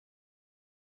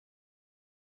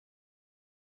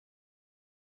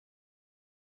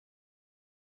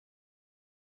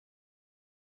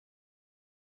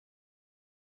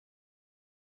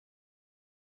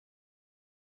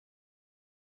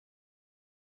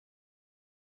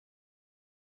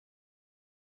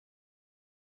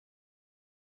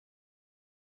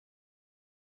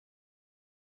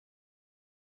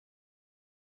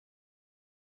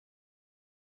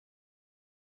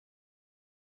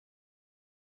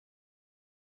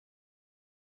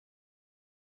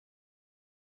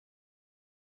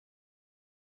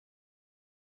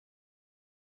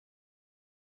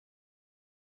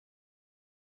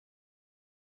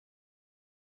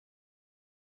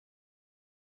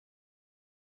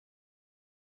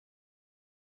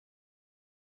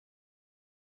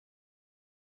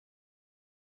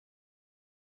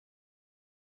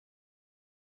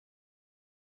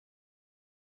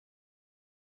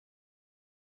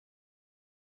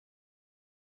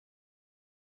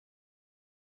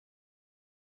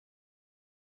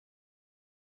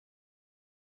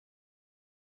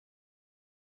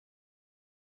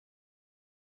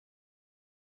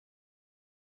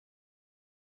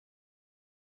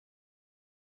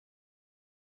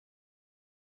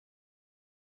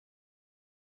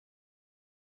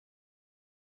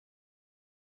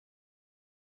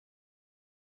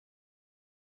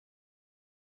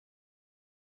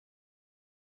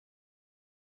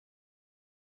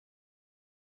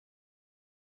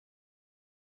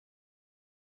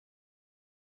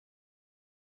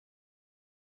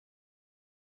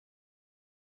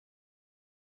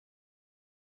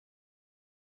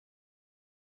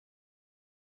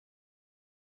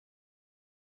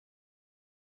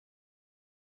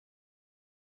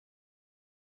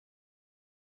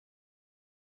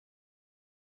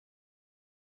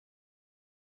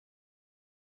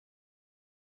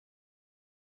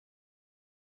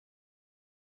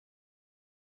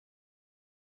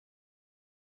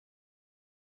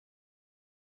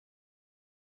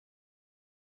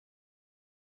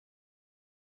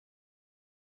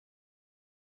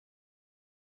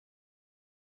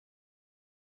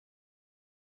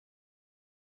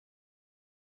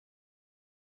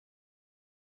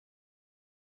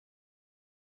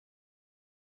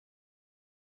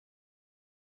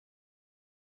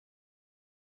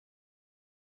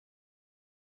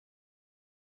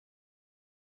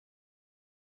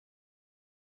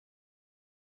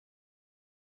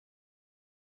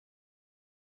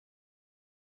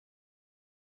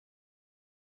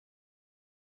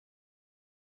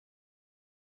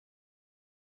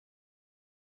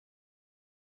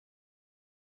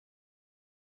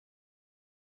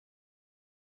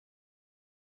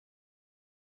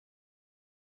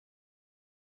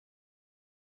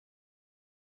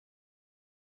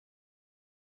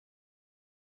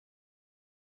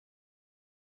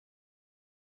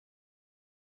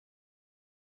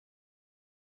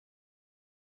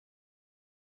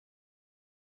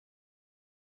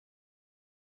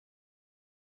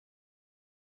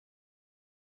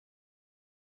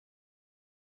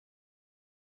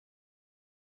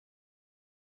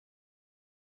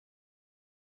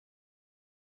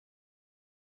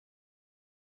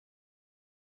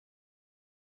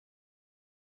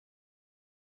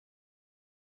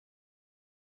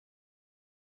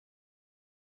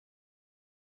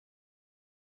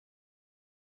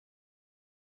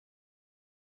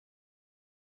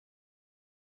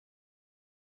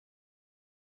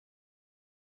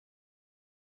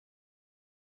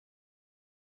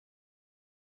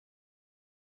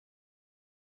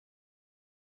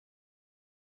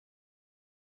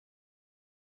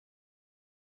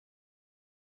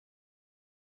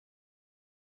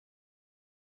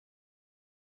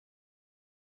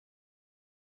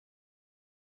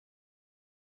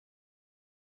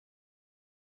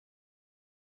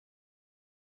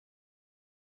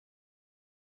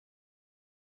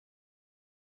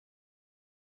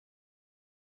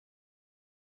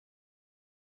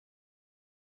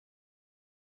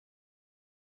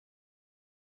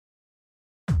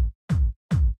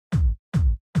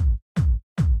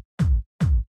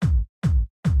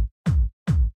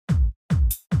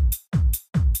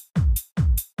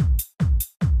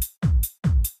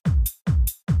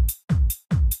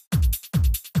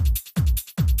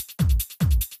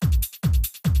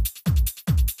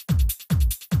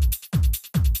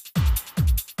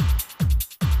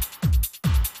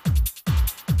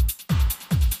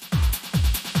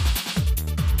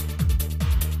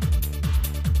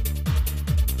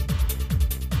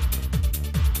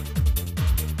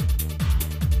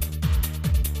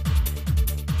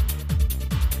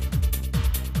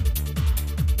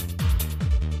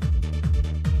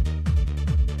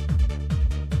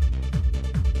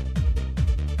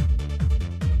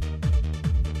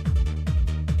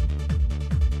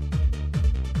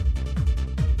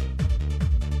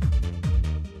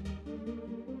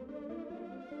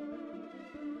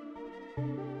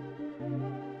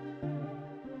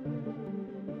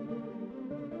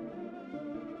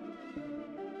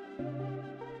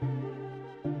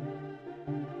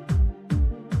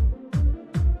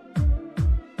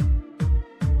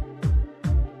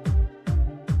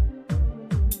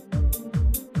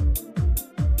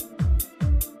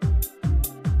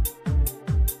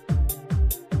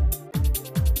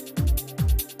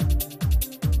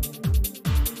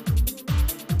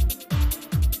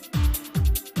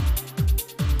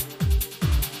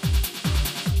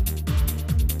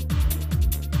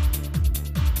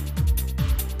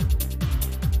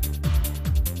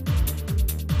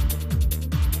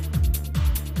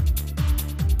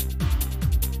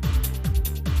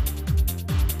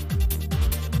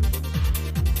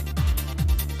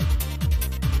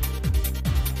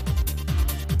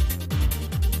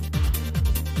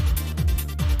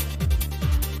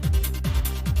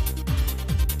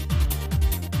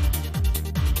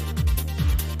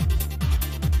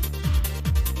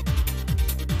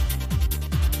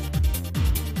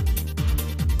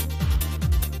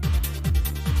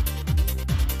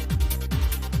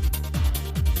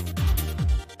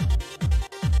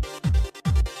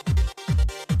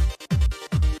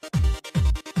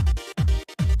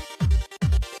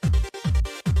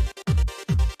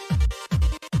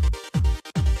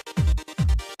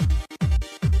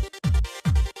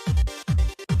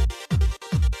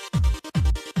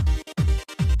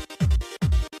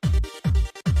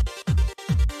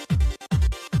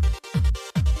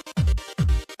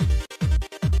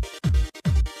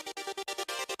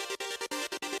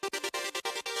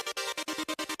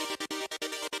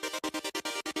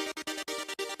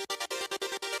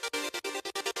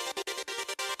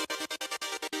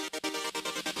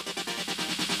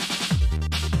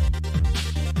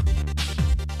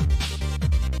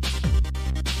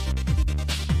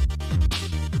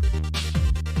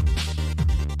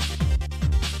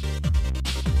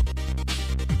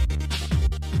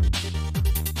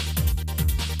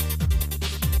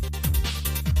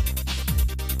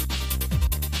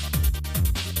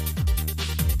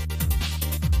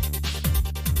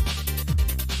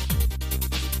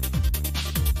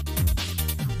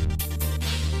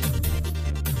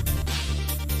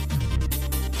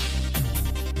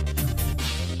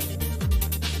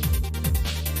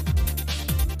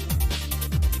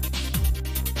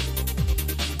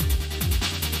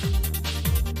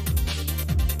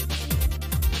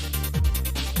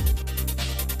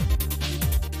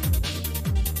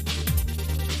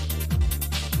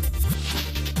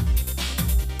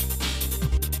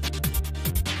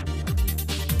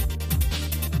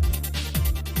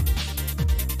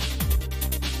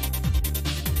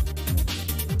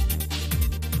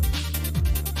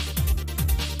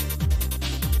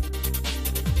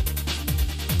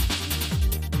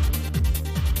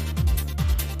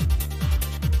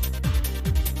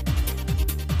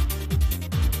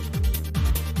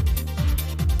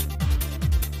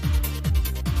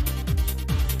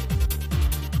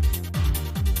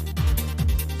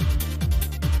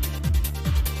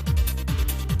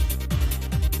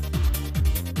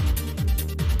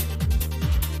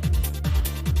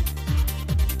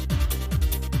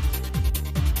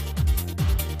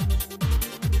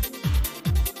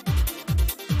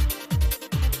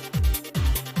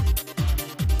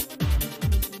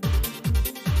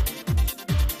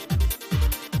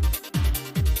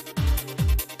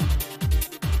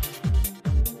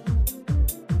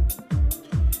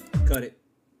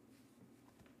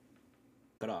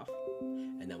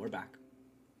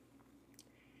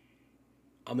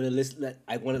I'm gonna listen.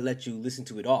 I want to let you listen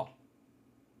to it all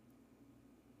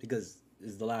because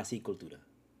it's the last Cultura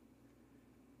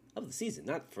of the season,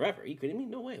 not forever. Are you kidding me?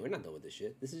 No way. We're not done with this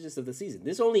shit. This is just of the season.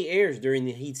 This only airs during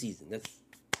the heat season.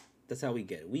 That's how we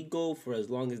get it. We go for as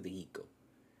long as the heat go.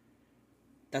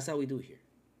 That's how we do it here.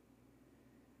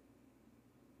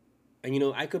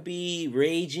 And I could be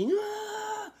raging.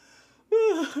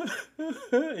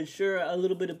 And sure, a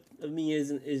little bit of me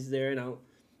is there, and I'll,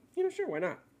 sure, why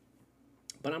not?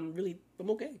 But I'm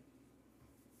okay.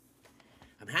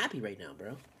 I'm happy right now,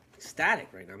 bro. Ecstatic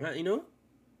right now.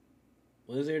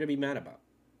 What is there to be mad about?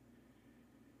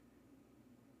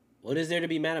 What is there to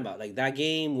be mad about? Like, that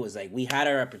game was like, we had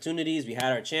our opportunities, we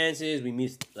had our chances, we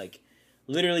missed, like,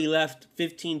 literally left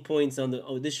 15 points on the,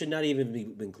 this should not even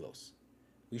been close.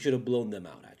 We should have blown them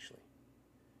out, actually.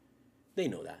 They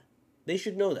know that. They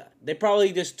should know that. They're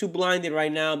probably just too blinded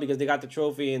right now because they got the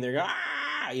trophy and they're,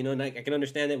 and I can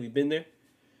understand that. We've been there.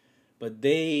 But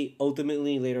they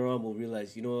ultimately, later on, will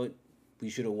realize, you know what? We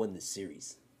should have won this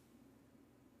series.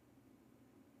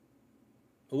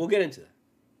 But we'll get into that.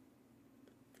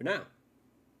 For now,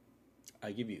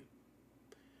 I give you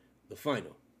the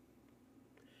final.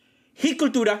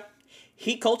 Cultura.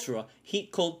 Cultura.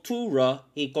 Cultura.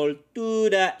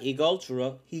 Cultura.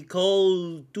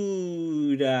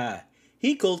 Cultura.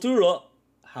 Cultura.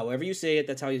 However you say it,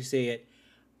 that's how you say it.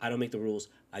 I don't make the rules.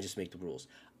 I just make the rules.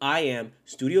 I am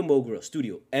Studio Mogura.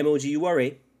 Studio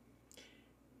Mogura.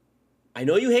 I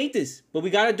know you hate this, but we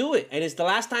got to do it. And it's the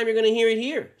last time you're going to hear it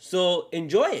here. So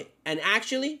enjoy it. And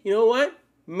actually, you know what?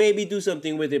 Maybe do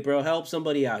something with it, bro. Help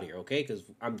somebody out here, okay? Because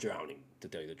I'm drowning, to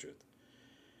tell you the truth.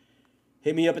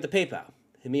 Hit me up at the PayPal.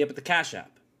 Hit me up at the Cash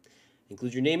App.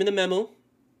 Include your name in the memo.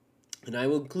 And I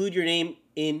will include your name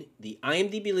in the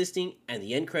IMDb listing and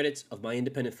the end credits of my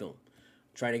independent film.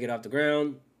 I'm trying to get off the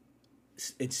ground.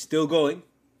 It's still going.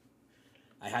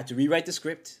 I had to rewrite the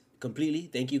script completely.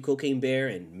 Thank you, Cocaine Bear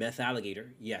and Meth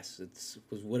Alligator. Yes, it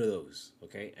was one of those.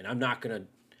 Okay, and I'm not gonna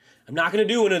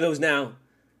do one of those now.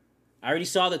 I already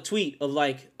saw the tweet of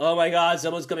like, oh my God,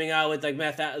 someone's coming out with like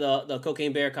the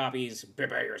Cocaine Bear copies.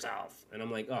 Prepare yourself. And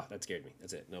I'm like, oh, that scared me.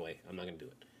 That's it. No way. I'm not gonna do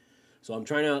it. So I'm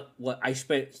trying to I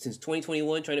spent since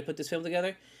 2021 trying to put this film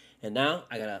together, and now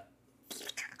I gotta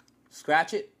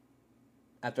scratch it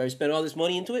after I spent all this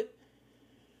money into it.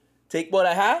 Take what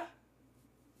I have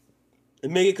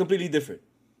and make it completely different.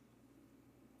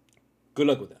 Good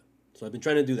luck with that. So I've been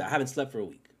trying to do that. I haven't slept for a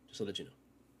week, just to let you know.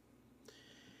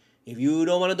 If you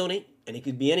don't want to donate, and it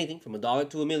could be anything from $1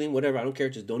 to $1 million, whatever, I don't care,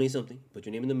 just donate something. Put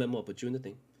your name in the memo, I'll put you in the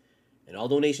thing. And all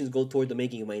donations go toward the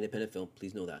making of my independent film.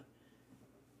 Please know that.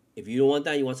 If you don't want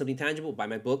that, you want something tangible, buy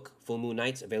my book, Full Moon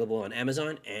Nights, available on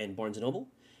Amazon and Barnes & Noble.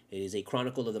 It is a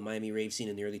chronicle of the Miami rave scene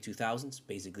in the early 2000s.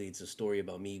 Basically, it's a story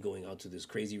about me going out to this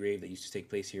crazy rave that used to take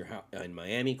place here in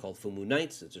Miami called Full Moon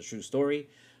Nights. It's a true story.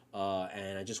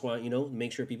 And I just want,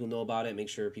 make sure people know about it. Make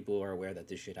sure people are aware that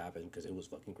this shit happened because it was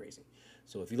fucking crazy.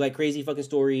 So if you like crazy fucking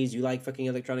stories, you like fucking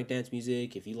electronic dance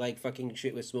music, if you like fucking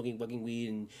shit with smoking fucking weed,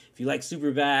 and if you like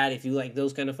Superbad, if you like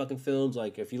those kind of fucking films,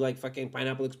 like if you like fucking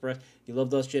Pineapple Express, you love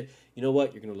those shit, you know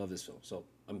what? You're going to love this film. So,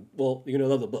 you're going to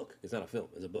love the book. It's not a film.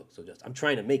 It's a book. So I'm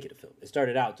trying to make it a film. It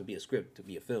started out to be a script, to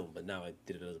be a film, but now I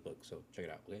did it as a book. So check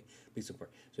it out, okay? Please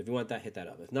support. So if you want that, hit that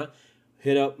up. If not,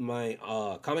 hit up my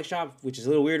comic shop, which is a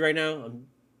little weird right now. I'm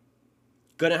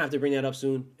gonna have to bring that up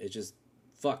soon. It's just,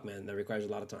 fuck, man, that requires a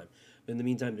lot of time. But in the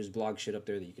meantime, there's blog shit up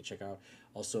there that you can check out.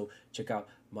 Also, check out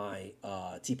my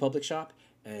TeePublic shop.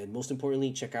 And most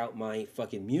importantly, check out my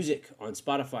fucking music on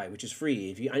Spotify, which is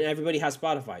free. Everybody has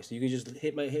Spotify, so you can just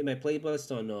hit my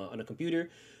playlist on a computer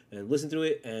and listen through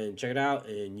it and check it out.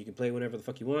 And you can play whenever the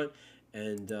fuck you want.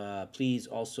 And please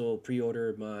also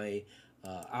pre-order my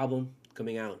album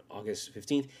coming out August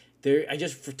 15th. I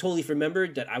just totally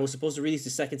remembered that I was supposed to release the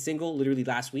second single literally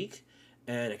last week,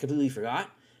 and I completely forgot,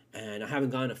 and I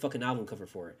haven't gotten a fucking album cover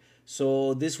for it.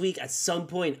 So this week, at some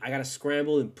point, I gotta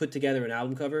scramble and put together an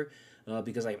album cover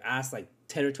because I've asked like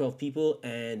 10 or 12 people,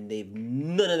 and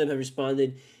none of them have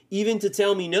responded, even to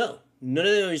tell me no. None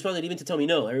of them have responded even to tell me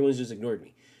no. Everyone's just ignored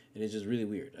me. And it's just really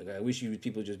weird. Like, I wish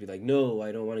people would just be like, no,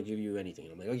 I don't want to give you anything.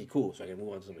 And I'm like, okay, cool, so I can move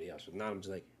on to somebody else. But now I'm just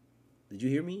like, did you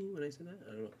hear me when I said that?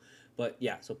 I don't know. But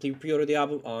yeah, so please pre-order the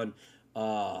album on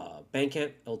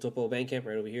Bandcamp, El Topo Bandcamp,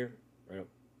 right over here. Right up.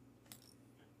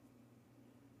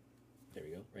 There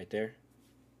we go, right there.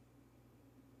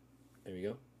 There we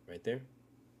go, right there.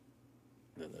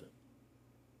 No.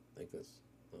 Like this.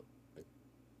 No, like,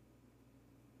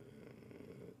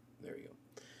 there we go.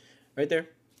 Right there.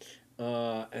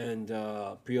 And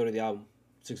pre-order the album,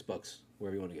 $6,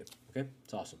 wherever you want to get. Okay?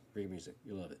 It's awesome. Great music.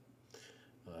 You'll love it.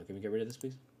 Can we get rid of this,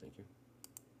 please? Thank you.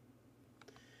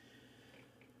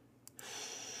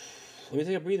 Let me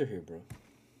take a breather here, bro.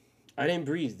 I didn't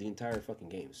breathe the entire fucking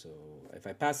game, so if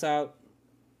I pass out,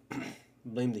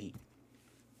 blame the heat.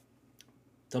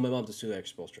 Tell my mom to sue Eric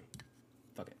Spoelstra.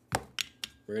 Fuck it.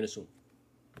 We're gonna sue him.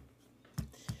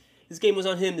 This game was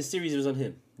on him. The series was on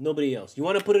him. Nobody else. You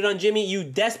want to put it on Jimmy? You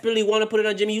desperately want to put it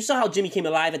on Jimmy? You saw how Jimmy came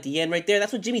alive at the end right there.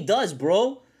 That's what Jimmy does,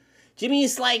 bro. Jimmy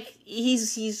is like,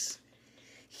 he's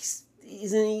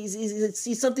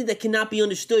something that cannot be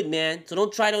understood, man. So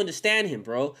don't try to understand him,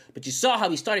 bro. But you saw how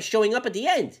he started showing up at the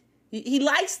end. He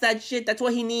likes that shit. That's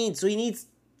what he needs. So he needs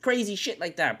crazy shit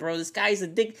like that, bro. This guy is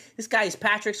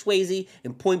Patrick Swayze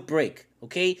in Point Break,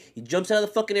 okay? He jumps out of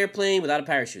the fucking airplane without a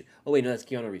parachute. Oh, wait, no, that's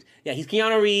Keanu Reeves. Yeah, he's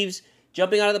Keanu Reeves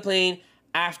jumping out of the plane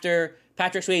after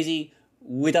Patrick Swayze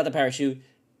without the parachute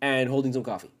and holding some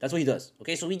coffee. That's what he does,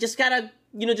 okay? So we just gotta,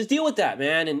 just deal with that,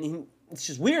 man. And it's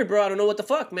just weird, bro. I don't know what the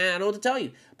fuck, man. I don't know what to tell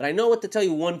you. But I know what to tell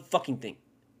you one fucking thing.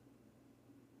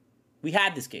 We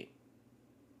had this game.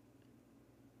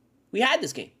 We had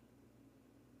this game.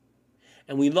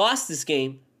 And we lost this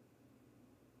game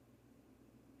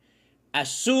as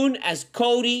soon as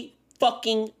Cody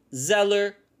fucking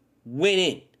Zeller went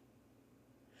in.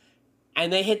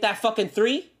 And they hit that fucking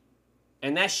 3.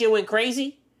 And that shit went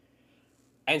crazy.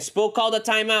 And Spo called a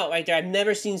timeout right there. I've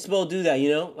never seen Spo do that,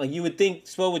 Like, you would think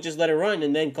Spo would just let it run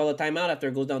and then call a timeout after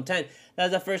it goes down 10.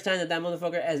 That's the first time that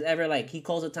motherfucker has ever, he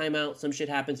calls a timeout, some shit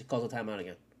happens, he calls a timeout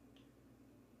again.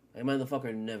 That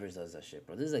motherfucker never does that shit,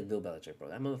 bro. This is like Bill Belichick, bro.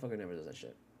 That motherfucker never does that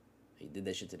shit. He did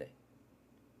that shit today.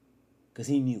 Because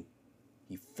he knew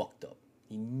he fucked up.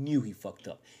 He knew he fucked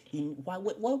up. Why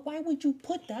would you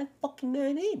put that fucking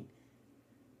man in?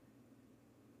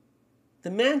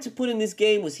 The man to put in this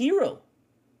game was Hero.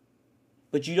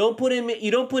 But you don't put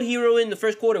Hero in the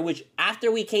first quarter, which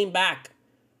after we came back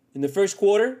in the first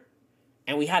quarter,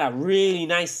 and we had a really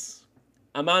nice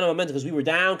amount of momentum because we were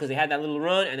down because they had that little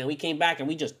run, and then we came back and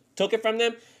we just took it from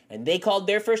them, and they called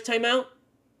their first timeout.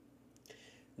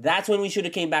 That's when we should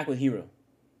have came back with Hero.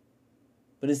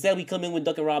 But instead we come in with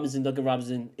Duncan Robinson. Duncan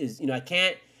Robinson is, you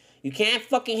can't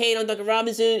fucking hate on Duncan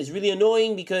Robinson. It's really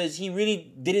annoying because he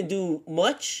really didn't do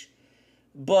much,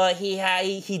 but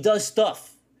he does stuff.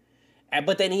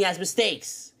 But then he has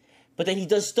mistakes. But then he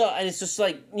does stuff, and it's just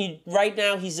like right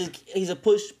now he's a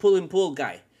push, pull, and pull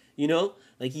guy.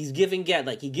 Like he's give and get.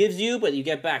 Like he gives you, but you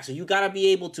get back. So you gotta be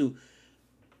able to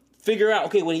figure out,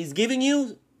 okay, when he's giving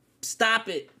you, stop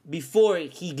it before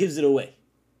he gives it away.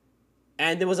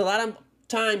 And there was a lot of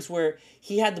times where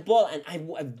he had the ball, and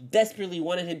I desperately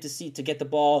wanted him to get the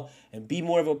ball and be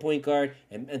more of a point guard.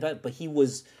 But he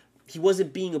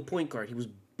wasn't being a point guard. He was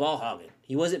ball hogging.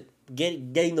 He wasn't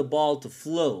getting the ball to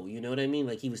flow. You know what I mean?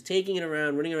 Like he was taking it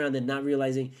around, running around, then not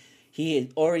realizing he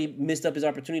had already missed up his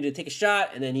opportunity to take a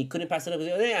shot, and then he couldn't pass it up.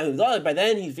 And by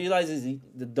then he realizes he's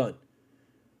done.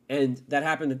 And that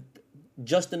happened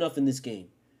just enough in this game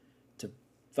to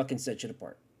fucking set shit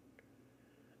apart.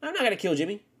 I'm not gonna kill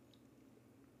Jimmy.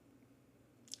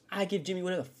 I give Jimmy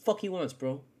whatever the fuck he wants,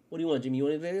 bro. What do you want, Jimmy? You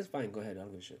want to play this? Fine, go ahead. I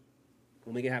don't give a shit.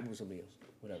 We'll make it happen with somebody else.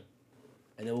 Whatever.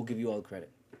 And then we'll give you all the credit.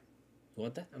 You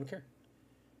want that? I don't care.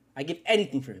 I give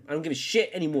anything for him. I don't give a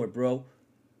shit anymore, bro.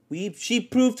 She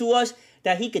proved to us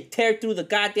that he could tear through the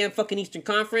goddamn fucking Eastern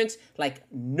Conference like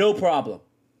no problem.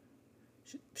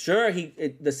 Sure,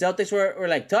 the Celtics were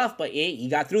like tough, but he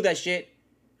got through that shit.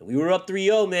 And we were up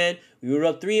 3-0, man. We were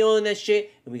up 3-0 in that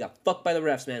shit, and we got fucked by the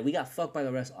refs, man. We got fucked by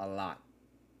the refs a lot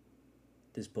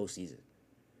this postseason.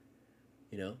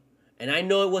 And I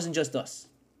know it wasn't just us.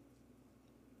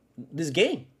 This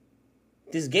game,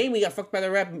 we got fucked by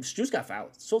the ref. Strus got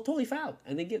fouled. So totally fouled.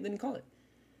 And they didn't call it.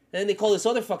 And then they call this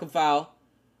other fucking foul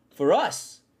for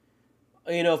us.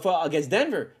 Against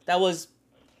Denver. That was,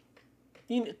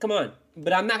 come on.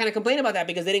 But I'm not going to complain about that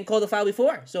because they didn't call the foul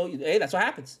before. So, hey, that's what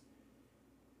happens.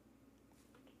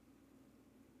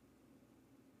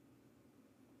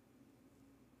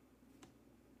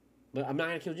 But I'm not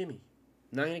going to kill Jimmy.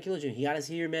 I'm not going to kill Jimmy. He got us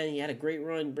here, man. He had a great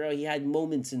run, bro. He had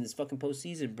moments in this fucking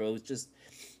postseason, bro. It's just,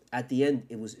 at the end,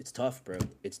 it's tough, bro.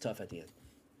 It's tough at the end.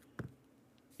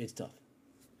 It's tough.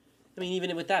 I mean,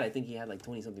 even with that, I think he had like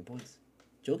 20-something points.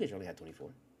 Jokic only had 24.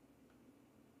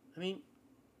 I mean,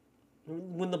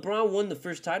 when LeBron won the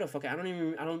first title,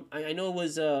 I know it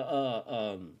was,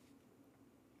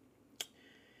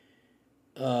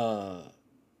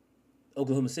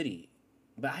 Oklahoma City.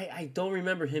 But I don't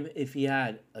remember him if he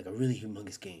had like a really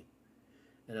humongous game.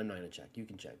 And I'm not going to check. You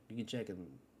can check. You can check and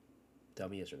tell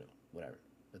me yes or no. Whatever.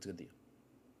 That's a good deal.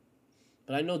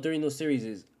 But I know during those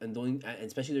series, and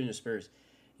especially during the Spurs,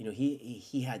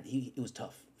 it was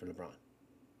tough for LeBron.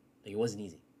 Like, it wasn't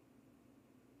easy.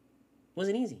 It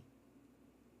wasn't easy.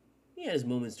 he had his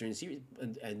moments during the series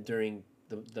and during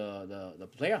the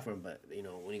playoff run, but you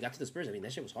know when he got to the Spurs, I mean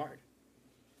that shit was hard.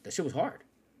 That shit was hard.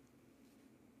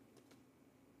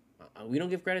 We don't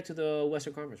give credit to the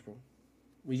Western Conference, bro.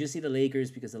 We just see the Lakers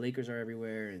because the Lakers are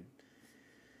everywhere, and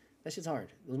that shit's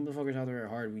hard. Those motherfuckers out there are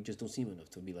hard. We just don't see them enough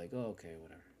to be like, oh, okay,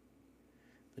 whatever.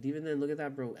 But even then, look at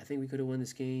that, bro. I think we could have won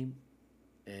this game,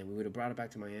 and we would have brought it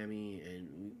back to Miami,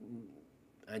 and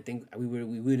I think we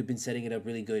would have been setting it up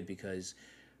really good because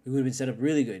we would have been set up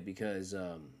really good because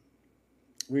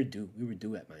we were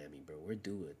due at Miami, bro. We're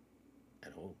due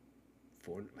at home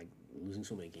for like losing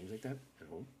so many games like that at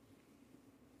home.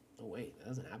 No way, that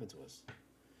doesn't happen to us.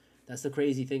 That's the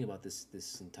crazy thing about this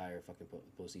entire fucking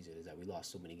postseason is that we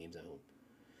lost so many games at home.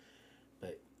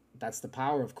 But that's the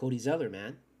power of Cody Zeller,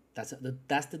 man. That's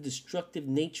the destructive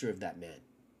nature of that man.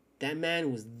 That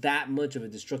man was that much of a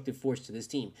destructive force to this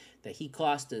team that he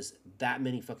cost us that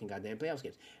many fucking goddamn playoffs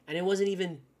games. And it wasn't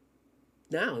even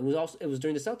now. It was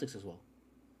during the Celtics as well.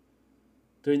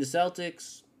 During the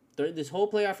Celtics, during this whole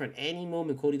playoff run, any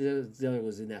moment Cody Zeller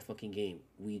was in that fucking game,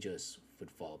 we just would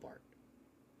fall apart.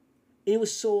 And it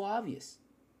was so obvious.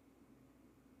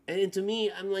 And to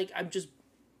me, I'm just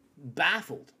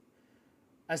baffled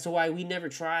as to why we never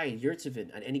tried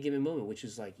Yurtseven at any given moment, which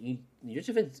is like,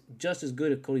 Yurtseven's just as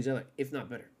good as Cody Zeller, if not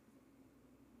better.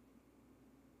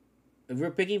 If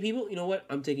we're picking people, you know what?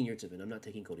 I'm taking Yurtseven. I'm not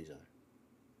taking Cody Zeller.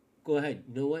 Go ahead.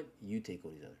 You know what? You take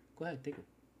Cody Zeller. Go ahead. Take him.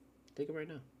 Take him right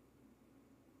now.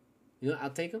 You know, I'll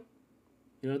take him.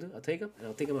 You know what I'll do? I'll take him, and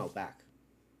I'll take him out back.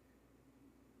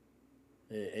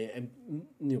 And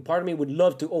you know, part of me would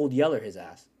love to old Yeller his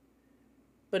ass.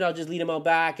 But I'll just lead him out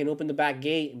back and open the back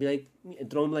gate and be like, and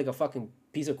throw him like a fucking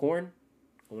piece of corn.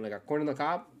 Or like a corn on the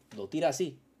cob. Lo tira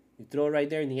así. You throw it right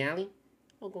there in the alley.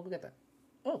 Oh, go get that.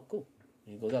 Oh, cool.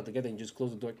 And he goes out together and you just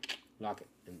close the door, lock it.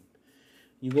 And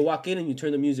you go walk in and you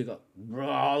turn the music up.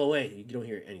 All the way. You don't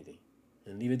hear anything.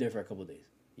 And leave it there for a couple of days.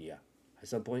 Yeah. At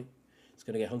some point, it's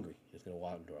going to get hungry. It's going to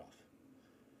wander off.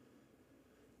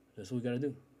 That's what we got to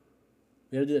do.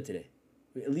 We got to do that today.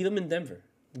 Leave him in Denver.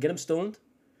 Get him stoned.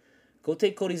 Go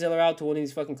take Cody Zeller out to one of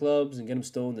these fucking clubs and get him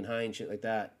stoned and high and shit like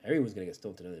that. Everyone's going to get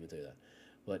stoned tonight, let me tell you that.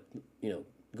 But, you know,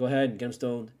 go ahead and get him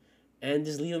stoned. And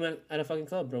just leave him at a fucking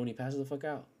club, bro, when he passes the fuck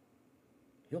out.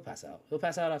 He'll pass out. He'll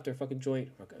pass out after a fucking joint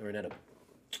or an edible.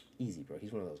 Easy, bro.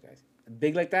 He's one of those guys.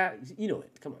 Big like that, you know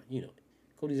it. Come on, you know it.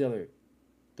 Cody Zeller,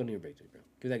 don't even break to it, bro.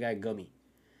 Give that guy a gummy.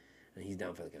 And he's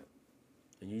down for the count.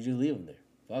 And you just leave him there.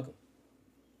 Fuck him.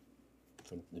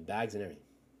 From the bags and everything.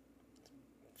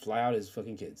 Fly out his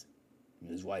fucking kids. And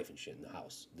his wife and shit in the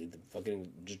house. They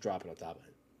fucking just drop it on top of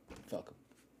him. Fuck him.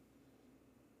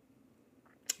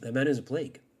 That man is a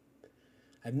plague.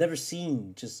 I've never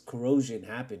seen just corrosion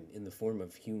happen in the form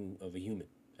of a human.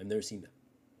 I've never seen that.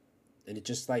 And it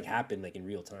just like happened like in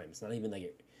real time. It's not even like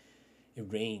it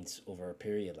rains over a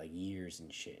period like years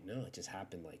and shit. No, it just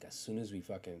happened like as soon as we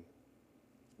fucking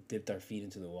dipped our feet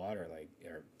into the water, like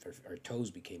our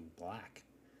toes became black.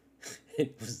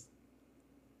 It was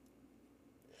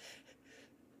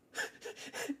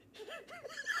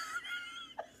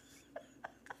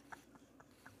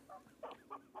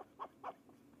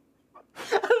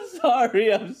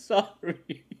I'm sorry.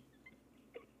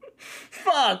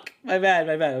 Fuck! My bad.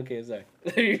 Okay, I'm sorry.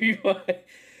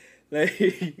 That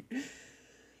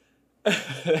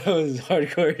was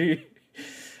hardcore.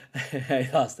 I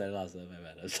lost that, my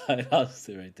bad. I'm sorry, I lost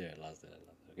it right there. I lost it,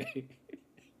 okay?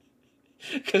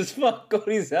 Because fuck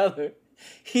Cody Zeller.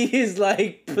 He is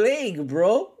like plague,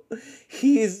 bro.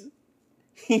 He is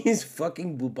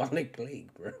fucking bubonic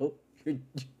plague, bro.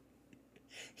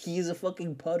 He is a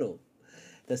fucking puddle.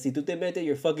 That si tú te metes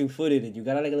your fucking foot in and you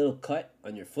got like a little cut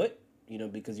on your foot, you know,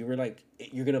 because you were like,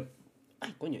 you're gonna,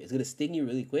 it's gonna sting you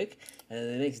really quick, and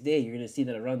then the next day you're gonna see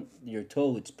that around your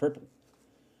toe it's purple,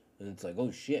 and it's like,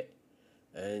 oh shit,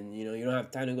 and you know you don't have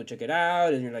time to go check it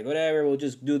out, and you're like, whatever, we'll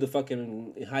just do the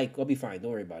fucking hike, I'll be fine,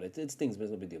 don't worry about it. It stings, but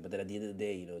it's no big deal. But then at the end of the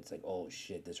day, you know, it's like, oh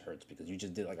shit, this hurts because you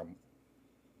just did like a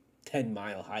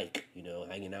 10-mile hike, you know,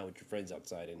 hanging out with your friends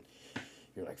outside, and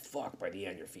you're like, fuck, by the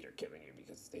end your feet are killing you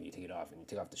because then you take it off and you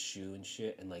take off the shoe and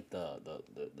shit, and like the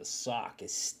sock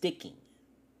is sticking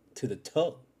to the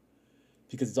toe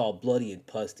because it's all bloody and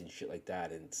pussed and shit like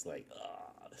that, and it's like,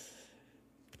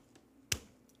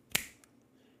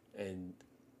 and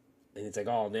it's like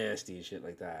all nasty and shit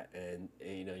like that, and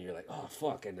you know you're like, oh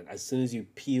fuck, and then as soon as you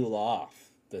peel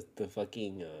off the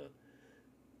fucking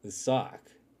the sock,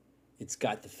 it's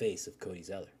got the face of Cody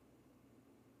Zeller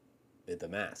with the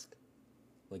mask.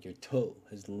 Like your toe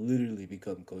has literally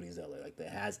become Cody Zeller. Like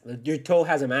your toe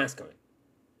has a mask on it,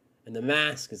 and the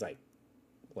mask is like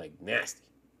nasty,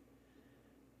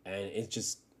 and it's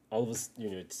just all of us,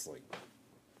 it's like,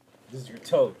 this is your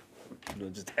toe,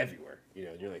 just everywhere,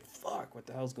 and you're like, fuck, what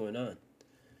the hell's going on?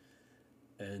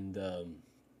 And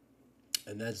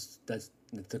that's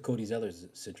the Cody Zellers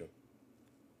syndrome.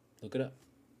 Look it up.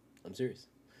 I'm serious.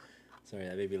 Sorry,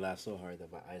 that made me laugh so hard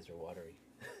that my eyes are watering.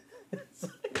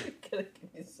 Sorry,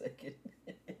 give me a second.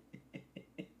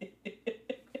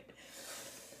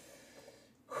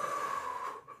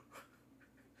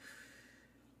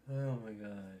 Oh my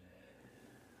god.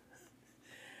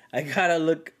 I gotta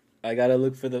look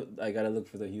for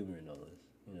the humor in all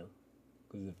this,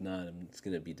 because if not, I'm just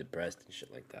gonna be depressed and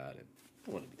shit like that. And I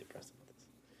don't want to be depressed about this.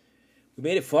 We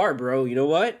made it far, bro. You know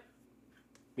what?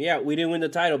 Yeah, we didn't win the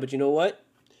title, but you know what?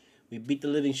 We beat the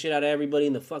living shit out of everybody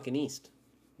in the fucking East.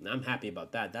 And I'm happy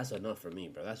about that. That's enough for me,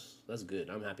 bro. That's good.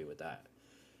 I'm happy with that.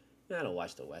 I don't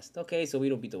watch the West. Okay, so we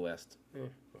don't beat the West.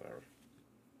 Whatever.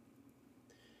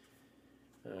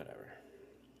 Whatever.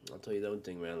 I'll tell you the one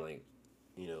thing, man. Like,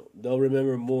 they'll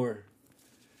remember more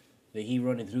the Heat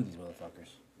running through these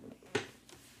motherfuckers.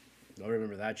 They'll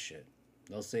remember that shit.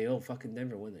 They'll say, oh, fucking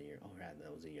Denver won that year. Oh, right,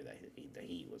 that was the year that the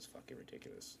Heat was fucking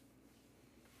ridiculous.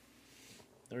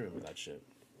 They'll remember that shit.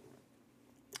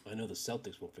 I know the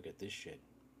Celtics won't forget this shit.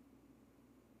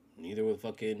 Neither will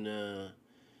fucking, the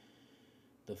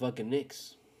fucking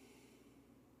Knicks.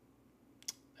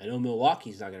 I know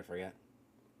Milwaukee's not gonna forget.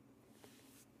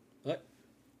 What?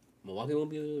 Milwaukee won't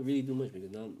be able to really do much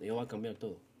because now ellos van a cambiar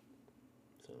todo.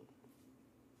 So,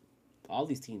 all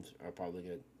these teams are probably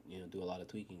gonna, do a lot of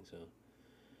tweaking. So,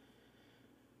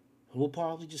 we'll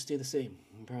probably just stay the same.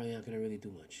 We're probably not gonna really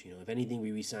do much. If anything,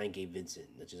 we re-sign Gabe Vincent,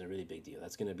 which is a really big deal.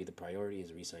 That's gonna be the priority, is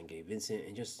to re-sign Gabe Vincent,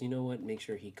 and just make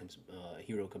sure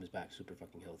Hero comes back super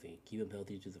fucking healthy. Keep him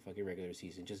healthy to the fucking regular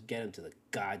season. Just get him to the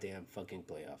goddamn fucking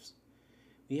playoffs.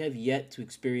 We have yet to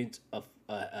experience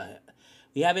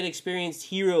we haven't experienced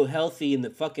Hero healthy in the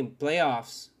fucking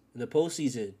playoffs in the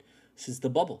postseason since the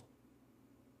bubble.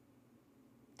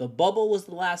 The bubble was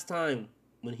the last time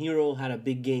when Hero had a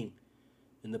big game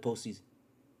in the postseason.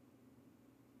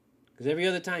 Because every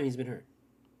other time he's been hurt.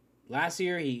 Last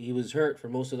year he was hurt for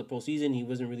most of the postseason. He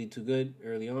wasn't really too good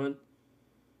early on.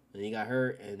 Then he got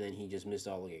hurt, and then he just missed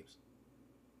all the games.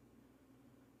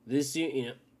 This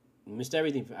year, missed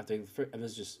everything after. It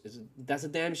was that's a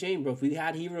damn shame, bro. If we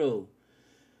had Hero,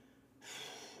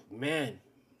 man,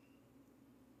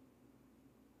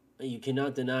 you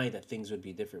cannot deny that things would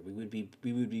be different. We would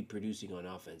be producing on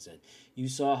offense, and you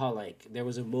saw how there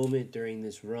was a moment during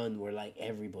this run where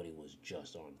everybody was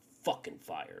just on fucking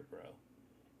fire, bro.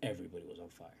 Everybody was on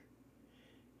fire.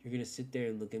 You're gonna sit there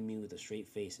and look at me with a straight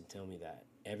face and tell me that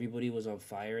everybody was on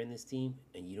fire in this team,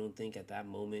 and you don't think at that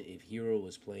moment, if Hero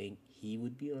was playing, he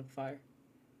would be on fire?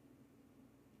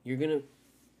 You're gonna...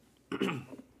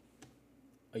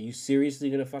 Are you seriously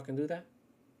gonna fucking do that?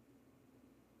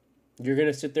 You're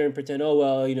gonna sit there and pretend, oh,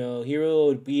 well, Hero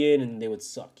would be in and they would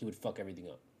suck. He would fuck everything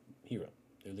up. Hero,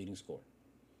 their leading scorer.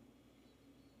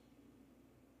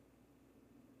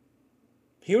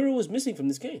 Hero was missing from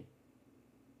this game.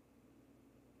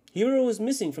 Hero was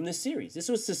missing from this series. This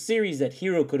was a series that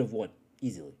Hero could have won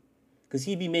easily, because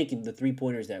he'd be making the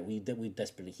 3-pointers that we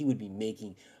desperately. He would be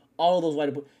making all of those wide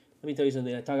open. Let me tell you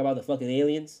something. I talk about the fucking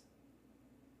aliens.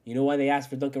 You know why they asked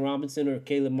for Duncan Robinson or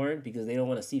Caleb Martin? Because they don't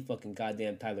want to see fucking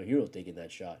goddamn Tyler Hero taking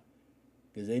that shot,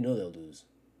 because they know they'll lose.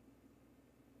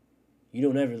 You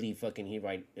don't ever leave fucking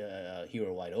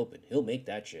Hero wide open. He'll make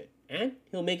that shit, and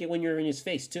he'll make it when you're in his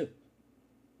face too.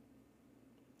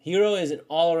 Hero is an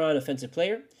all-around offensive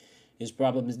player. His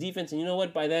problem is defense, and you know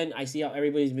what? By then, I see how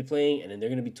everybody's been playing, and then they're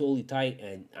going to be totally tight,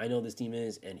 and I know this team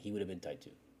is, and he would have been tight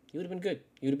too. He would have been good.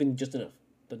 He would have been just enough,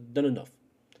 but done enough.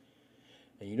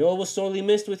 And you know what was sorely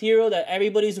missed with Hero that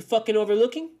everybody's fucking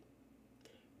overlooking?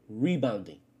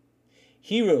 Rebounding.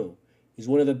 Hero is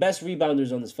one of the best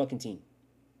rebounders on this fucking team.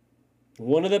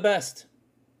 One of the best.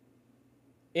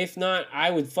 If not, I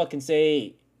would fucking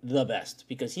say the best,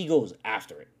 because he goes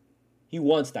after it. He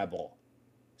wants that ball.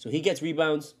 So he gets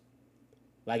rebounds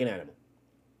like an animal.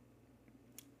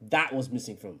 That was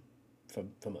missing from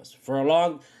us.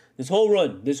 For this whole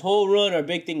run, our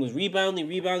big thing was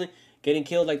rebounding, getting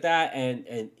killed like that,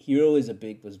 and Hero was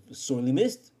sorely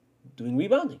missed doing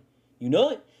rebounding. You know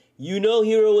it. You know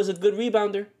Hero was a good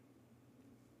rebounder.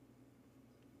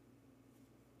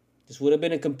 This would have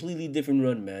been a completely different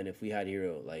run, man, if we had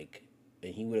Hero,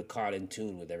 and he would have caught in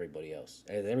tune with everybody else.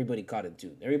 And everybody caught in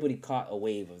tune. Everybody caught a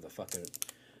wave of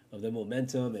the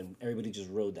momentum, and everybody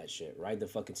just rode that shit. Ride the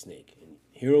fucking snake. And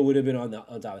Hero would have been on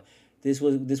top. This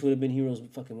would have been Hero's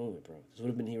fucking moment, bro. This would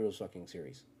have been Hero's fucking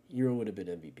series. Hero would have been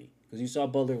MVP. Because you saw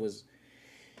Butler was...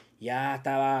 Ya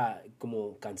estaba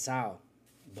como cansado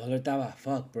Butler estaba,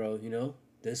 fuck, bro, you know?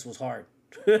 This was hard.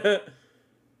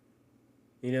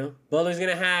 You know? Butler's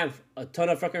gonna have a ton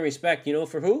of fucking respect, you know,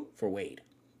 for who? For Wade.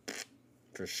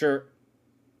 For sure.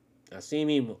 Así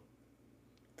mismo.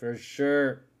 For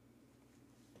sure.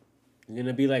 He's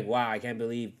gonna be like, wow, I can't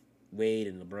believe Wade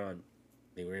and LeBron,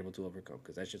 they were able to overcome,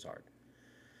 because that's just hard.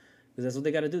 Because that's what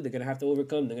they gotta do. They're gonna have to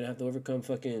overcome. They're gonna have to overcome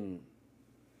fucking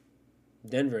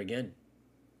Denver again.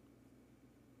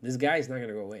 This guy's not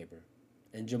gonna go away, bro.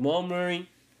 And Jamal Murray,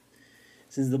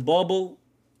 since the bubble,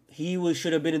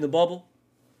 should have been in the bubble.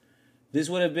 This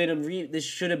would have been this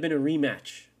should have been a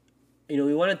rematch. You know,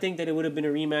 we want to think that it would have been a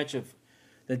rematch of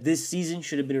that this season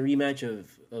should have been a rematch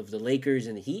of the Lakers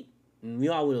and the Heat. And we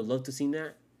all would have loved to seen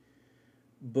that.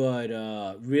 But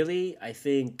really, I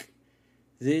think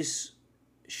this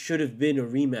should have been a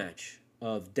rematch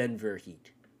of Denver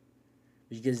Heat.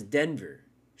 Because Denver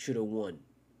should have won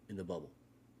in the bubble.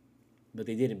 But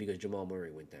they didn't because Jamal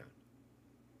Murray went down.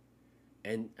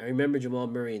 And I remember Jamal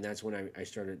Murray, and that's when I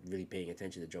started really paying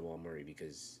attention to Jamal Murray,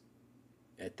 because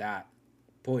at that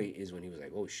point is when he was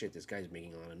like, oh shit, this guy's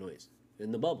making a lot of noise.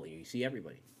 In the bubble, you see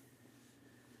everybody.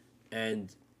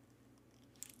 And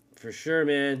for sure,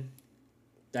 man,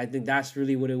 I think that's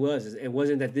really what it was. It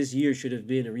wasn't that this year should have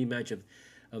been a rematch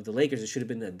of the Lakers. It should have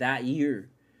been that year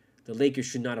the Lakers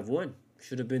should not have won.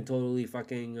 Should have been totally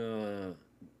fucking the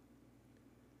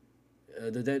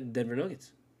Denver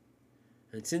Nuggets.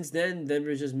 And since then,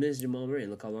 Denver's just missed Jamal Murray.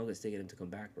 Look how long it's taken him to come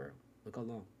back, bro. Look how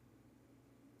long.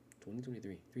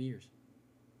 2023. 3 years.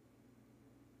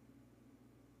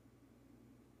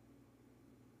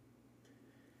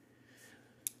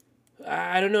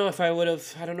 I don't know if I would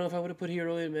have put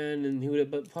Hero in, man, and he would have.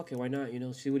 But fuck it, why not? You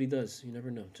know, see what he does. You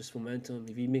never know. Just momentum.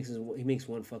 If he makes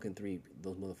one fucking three,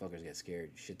 those motherfuckers get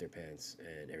scared, shit their pants,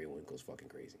 and everyone goes fucking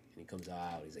crazy. And he comes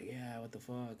out, he's like, yeah, what the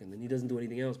fuck, and then he doesn't do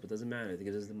anything else, but doesn't matter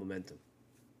because it's the momentum.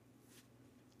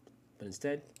 But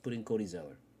instead, put in Cody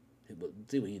Zeller.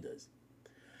 See what he does.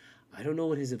 I don't know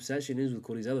what his obsession is with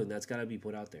Cody Zeller, and that's got to be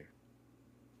put out there.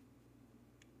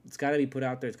 It's got to be put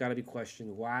out there. It's got to be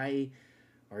questioned. Why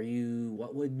are you...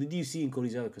 What do you see in Cody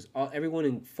Zeller? Because everyone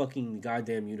in fucking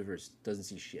goddamn universe doesn't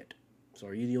see shit. So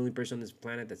are you the only person on this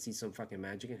planet that sees some fucking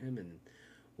magic in him? And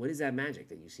what is that magic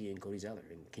that you see in Cody Zeller?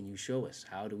 And can you show us?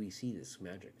 How do we see this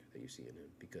magic that you see in him?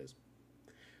 Because...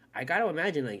 I gotta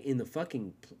imagine, like, in the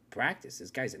fucking practice, this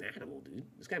guy's an animal, dude.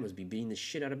 This guy must be beating the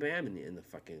shit out of Bam in the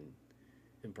fucking...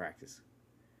 in practice.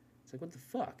 It's like, what the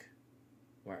fuck?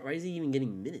 Why is he even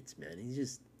getting minutes, man?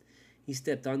 He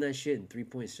stepped on that shit and 3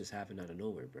 points just happened out of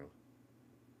nowhere, bro.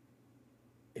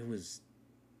 It was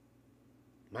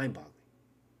mind-boggling.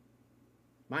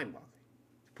 Mind-boggling.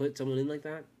 Put someone in like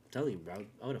that? I'm telling you, bro.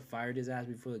 I would have fired his ass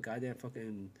before the goddamn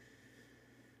fucking...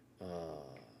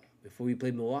 before we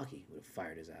played Milwaukee, would have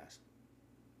fired his ass.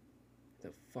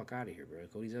 Get the fuck out of here, bro.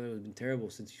 Cody Zeller has been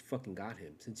terrible since you fucking got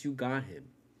him. Since you got him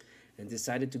and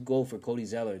decided to go for Cody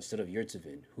Zeller instead of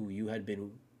Yurtseven, who you had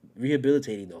been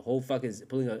rehabilitating the whole fucking...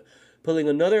 Pulling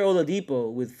another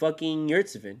Oladipo with fucking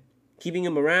Yurtseven, keeping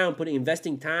him around,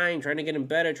 investing time, trying to get him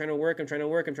better, trying to work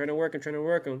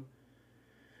him.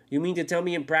 You mean to tell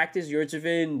me in practice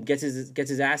Yurtseven gets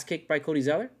his ass kicked by Cody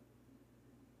Zeller?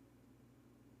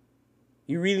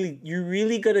 You're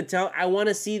really gonna tell? I want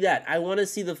to see that. I want to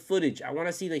see the footage. I want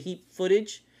to see the Heat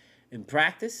footage in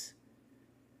practice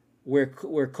where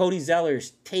Cody Zeller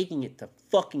is taking it to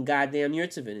fucking goddamn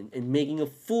Yurtseven and making a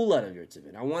fool out of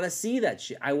Yurtseven. I want to see that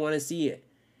shit. I want to see it.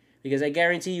 Because I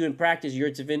guarantee you in practice,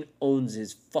 Yurtseven owns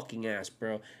his fucking ass,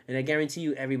 bro. And I guarantee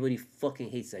you everybody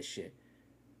fucking hates that shit.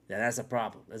 Now that's a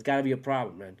problem. That's got to be a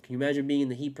problem, man. Can you imagine being in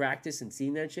the Heat practice and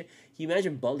seeing that shit? Can you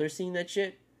imagine Butler seeing that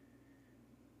shit?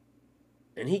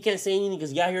 And he can't say anything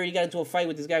because he already got into a fight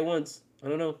with this guy once. I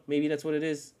don't know. Maybe that's what it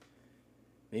is.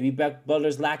 Maybe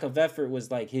Butler's lack of effort was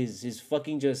like his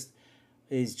fucking just...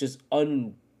 his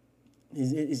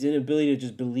inability to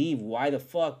just believe why the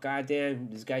fuck, goddamn,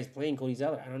 this guy's playing Cody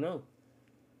Zeller. I don't know.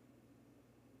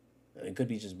 It could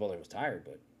be just Butler was tired,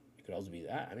 but it could also be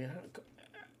that. I mean,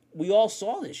 we all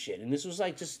saw this shit, and this was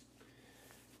like just...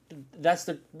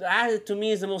 That to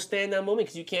me is the most standout moment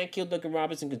because you can't kill Duncan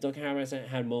Robinson because Duncan Robinson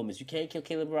had moments. You can't kill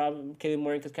Caleb Martin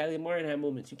because Caleb Martin had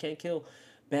moments. You can't kill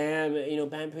Bam. You know,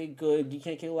 Bam played good. You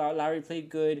can't kill Lowry played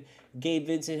good. Gabe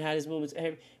Vincent had his moments.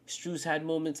 Strus had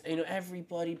moments. You know,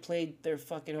 everybody played their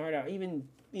fucking heart out. Even,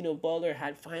 you know, Butler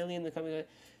had finally in the coming.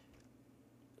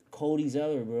 Cody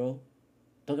Zeller, bro.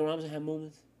 Duncan Robinson had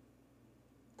moments.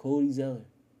 Cody Zeller.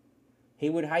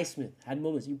 Hayward Highsmith had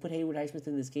moments. You put Hayward Highsmith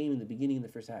in this game in the beginning in the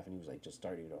first half, and he was like just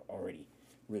starting to already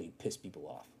really piss people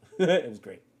off. It was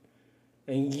great.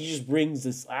 And he just brings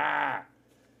this,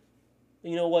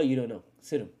 You know what? You don't know.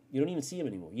 Sit him. You don't even see him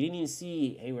anymore. You didn't even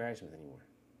see Hayward Highsmith anymore.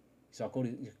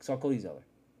 You saw Cody Zeller.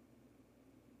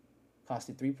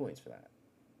 Costed 3 points for that.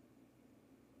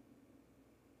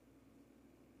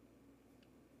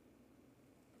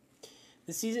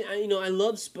 This season, I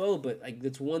love Spo, but like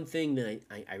that's one thing that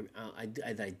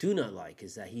I do not like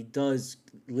is that he does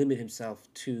limit himself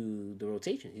to the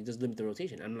rotation. He does limit the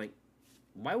rotation. I'm like,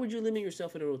 why would you limit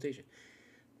yourself in a rotation?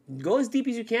 Go as deep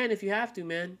as you can if you have to,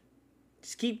 man.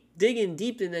 Just keep digging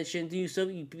deep in that shit until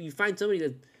you find somebody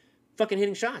that's fucking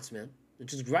hitting shots, man. And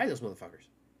just ride those motherfuckers.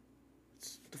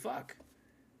 What the fuck?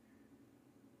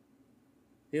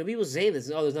 People say this,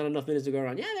 there's not enough minutes to go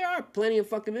around. Yeah, there are plenty of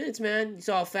fucking minutes, man. You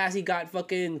saw how fast he got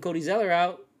fucking Cody Zeller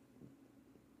out.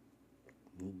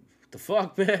 What the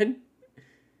fuck, man?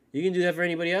 You can do that for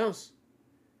anybody else.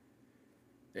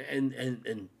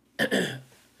 And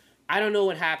I don't know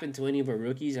what happened to any of our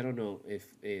rookies. I don't know if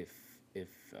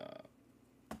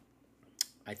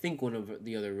I think one of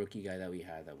the other rookie guy that we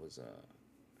had that was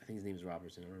I think his name is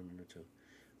Robertson. I don't remember too,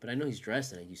 but I know he's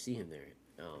dressed and you see him there.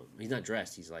 He's not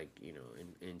dressed. He's like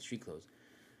in street clothes.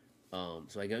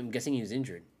 So I'm guessing he was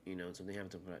injured. Something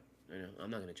happened to him. But I'm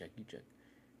not gonna check. You check.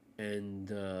 And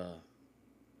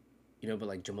but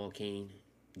like Jamal Cain,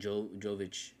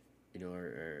 Jovic,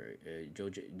 or Joe.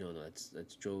 No, that's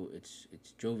Joe. It's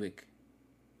Jovic.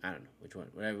 I don't know which one.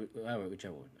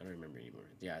 Whichever one. I don't remember anymore.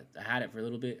 Yeah, I had it for a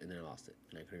little bit and then I lost it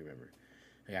and I couldn't remember.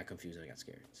 I got confused and I got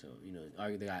scared. So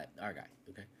our guy.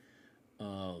 Okay.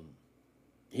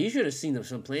 He should have seen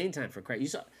some playing time for Christ. You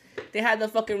saw they had the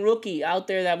fucking rookie out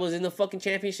there that was in the fucking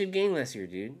championship game last year,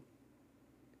 dude.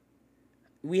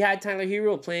 We had Tyler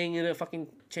Hero playing in a fucking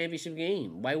championship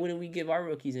game. Why wouldn't we give our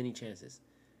rookies any chances?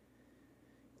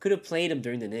 Could have played him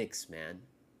during the Knicks, man.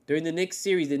 During the Knicks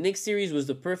series was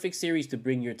the perfect series to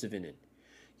bring Yurtsevin in.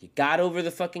 You got over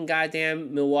the fucking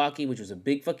goddamn Milwaukee, which was a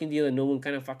big fucking deal and no one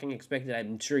kind of fucking expected.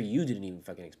 I'm sure you didn't even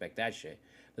fucking expect that shit.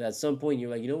 But at some point, you're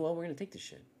like, you know what? We're gonna take this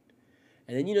shit.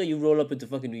 And then you roll up into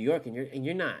fucking New York, and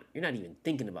you're not even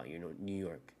thinking about New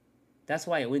York. That's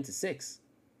why it went to 6.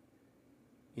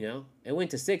 It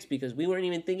went to 6 because we weren't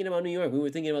even thinking about New York. We were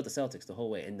thinking about the Celtics the whole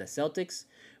way. And the Celtics,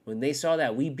 when they saw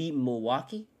that we beat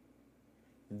Milwaukee,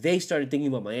 they started thinking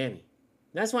about Miami.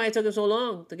 That's why it took them so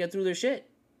long to get through their shit.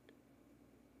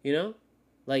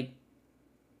 Like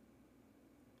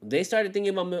they started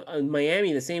thinking about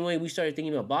Miami the same way we started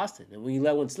thinking about Boston, and we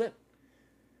let one slip.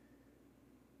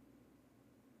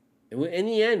 In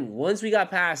the end, once we got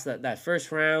past that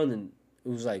first round, and it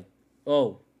was like,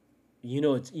 oh, you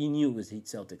knew it was Heat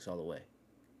Celtics all the way.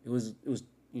 It was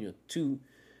two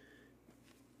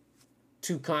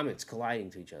comets colliding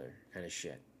to each other kind of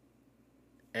shit.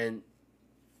 And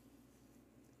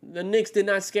the Knicks did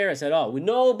not scare us at all. With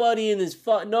nobody in this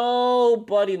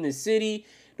city,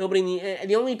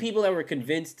 the only people that were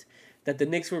convinced that the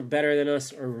Knicks were better than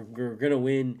us or were gonna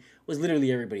win was literally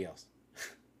everybody else.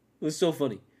 It was so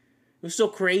funny. It was so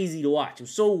crazy to watch. It was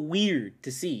so weird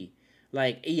to see.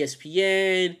 Like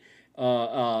ESPN.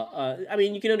 I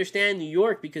mean, you can understand New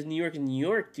York because New York is New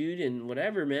York, dude, and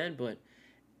whatever, man. But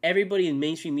everybody in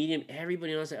mainstream media,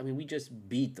 everybody else, I mean, we just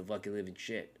beat the fucking living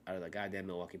shit out of the goddamn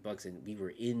Milwaukee Bucks, and we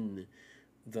were in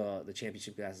the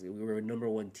championship last year. We were a number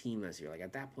 1 team last year. Like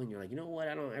at that point, you're like, you know what?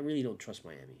 I really don't trust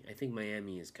Miami. I think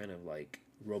Miami is kind of like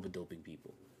robo-doping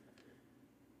people,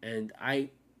 and I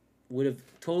would have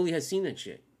totally had seen that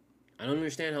shit. I don't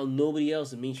understand how nobody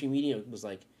else in mainstream media was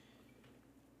like,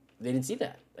 they didn't see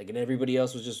that. Like, and everybody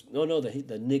else was just, no,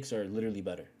 the Knicks are literally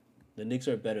better. The Knicks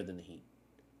are better than the Heat.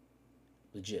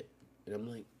 Legit. And I'm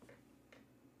like,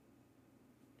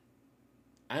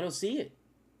 I don't see it.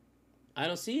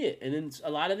 And then a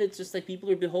lot of it's just like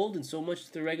people are beholden so much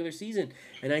to the regular season.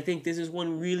 And I think this is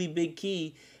one really big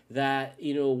key that,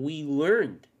 we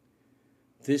learned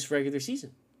this regular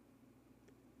season.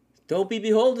 Don't be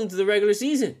beholden to the regular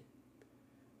season.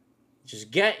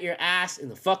 Just get your ass in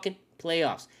the fucking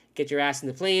playoffs. Get your ass in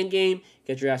the play-in game.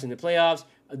 Get your ass in the playoffs.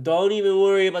 Don't even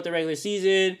worry about the regular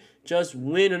season. Just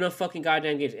win enough fucking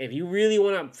goddamn games. If you really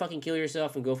want to fucking kill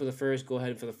yourself and go for the first, go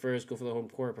ahead for the first. Go for the home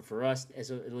court. But for us,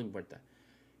 eso no importa.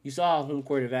 You saw home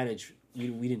court advantage.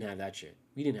 We didn't have that shit.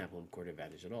 We didn't have home court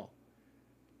advantage at all.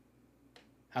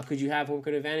 How could you have home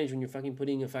court advantage when you're fucking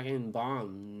putting a fucking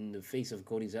bomb in the face of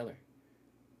Cody Zeller?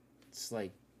 It's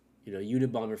like,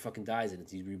 Unabomber fucking dies and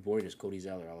he's reborn as Cody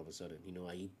Zeller all of a sudden.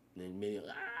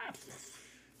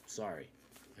 Sorry.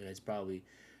 And that was probably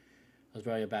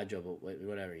a bad joke, but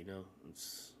whatever,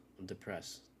 I'm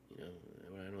depressed, I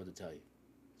don't know what to tell you.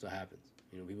 That's what happens.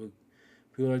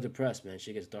 People are depressed, man.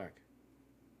 Shit gets dark.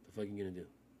 What the fuck are you gonna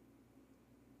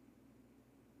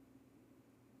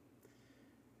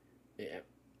do?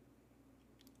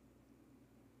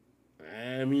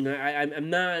 I mean, I'm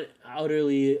not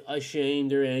utterly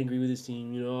ashamed or angry with this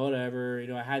team. Whatever.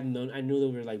 I hadn't known. I knew there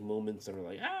were like moments that were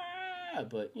like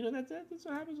but that's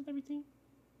what happens with every team.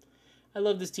 I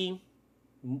love this team.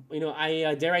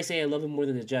 I dare I say I love them more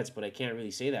than the Jets, but I can't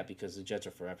really say that because the Jets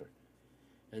are forever,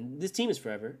 and this team is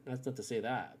forever. That's not to say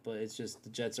that, but it's just the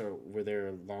Jets were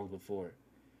there long before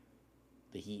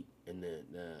the Heat, and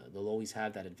they'll always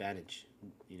have that advantage.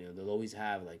 They'll always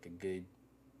have like a good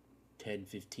 10,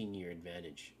 15 year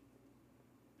advantage.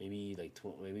 Maybe like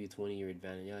maybe a 20-year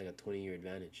advantage. Yeah, like a 20-year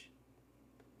advantage.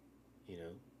 You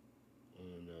know,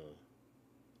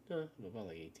 no, about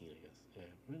like 18, I guess. Yeah,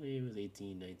 really, it was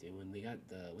 18, 19 when they got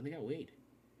Wade.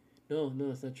 No,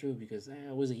 that's not true because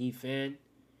I was a Heat fan.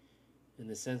 In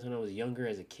the sense when I was younger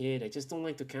as a kid, I just don't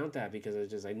like to count that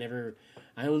because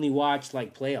I only watched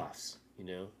like playoffs.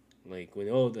 Like when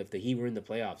if the Heat were in the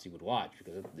playoffs, you would watch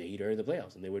because the Heat are in the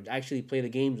playoffs, and they would actually play the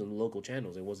games on the local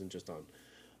channels. It wasn't just on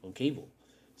cable,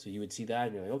 so you would see that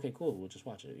and you're like, okay, cool, we'll just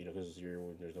watch it, because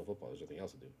there's no football, there's nothing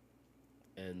else to do,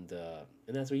 and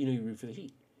that's where you root for the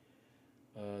Heat.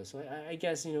 So I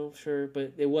guess sure,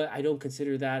 but I don't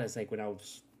consider that as like when I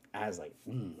was as like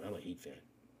I'm a Heat fan.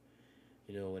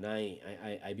 When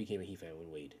I became a Heat fan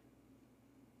when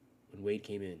Wade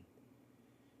came in.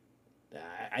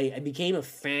 I became a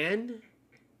fan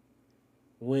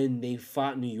when they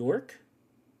fought New York.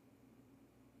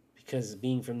 Because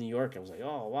being from New York, I was like,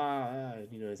 oh, wow.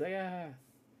 It's like,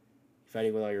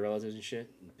 fighting with all your relatives and shit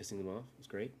and pissing them off. It's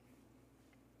great.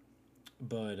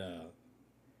 But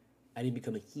I didn't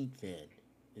become a Heat fan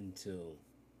until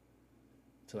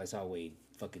I saw Wade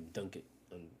fucking dunk it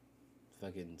on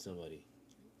fucking somebody.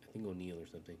 I think O'Neal or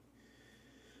something.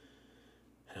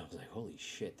 And I was like, holy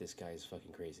shit, this guy is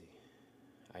fucking crazy.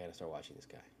 I gotta start watching this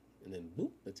guy. And then,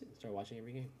 boop, that's it. Start watching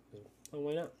every game. Oh,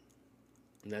 why not?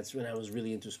 And that's when I was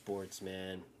really into sports,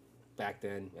 man. Back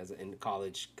then, in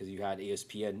college, because you had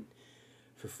ESPN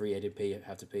for free. I didn't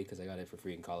have to pay because I got it for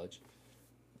free in college.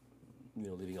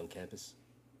 Living on campus.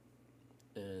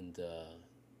 And,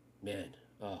 man,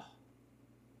 I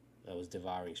was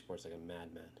devouring sports like a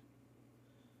madman.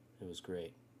 It was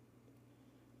great.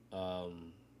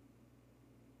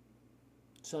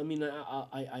 So I mean,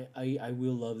 I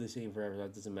will love this team forever.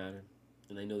 That doesn't matter,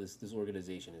 and I know this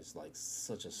organization is like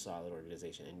such a solid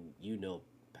organization, and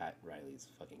Pat Riley's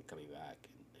fucking coming back,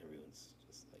 and everyone's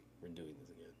just like, we're doing this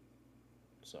again.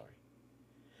 Sorry,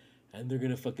 and they're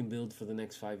gonna fucking build for the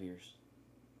next 5 years.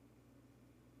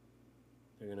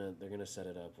 They're gonna set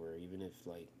it up where even if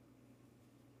like,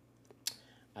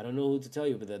 I don't know who to tell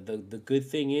you, but the good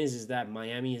thing is that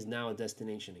Miami is now a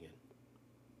destination again.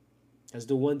 That's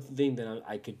the one thing that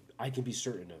I can be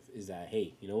certain of is that,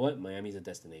 hey, you know what? Miami's a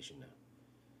destination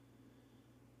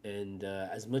now. And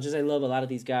as much as I love a lot of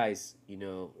these guys,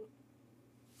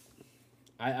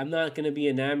 I'm not going to be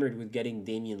enamored with getting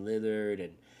Damian Lillard.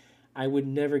 And I would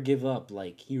never give up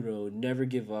like Hero, never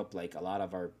give up like a lot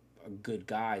of our good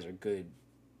guys are good.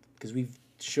 Because we've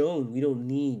shown we don't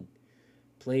need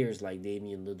players like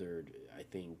Damian Lillard, I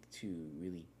think,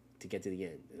 to get to the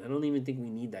end. And I don't even think we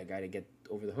need that guy to get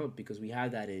over the hump because we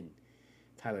have that in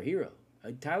Tyler Hero.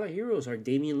 Tyler Hero's our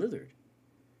Damian Lillard.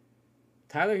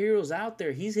 Tyler Hero's out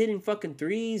there. He's hitting fucking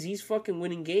threes. He's fucking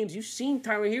winning games. You've seen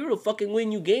Tyler Hero fucking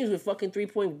win you games with fucking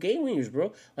 3-point game winners,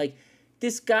 bro. Like,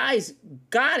 this guy's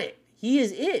got it. He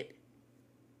is it.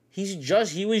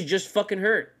 He was just fucking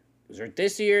hurt. He was hurt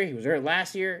this year. He was hurt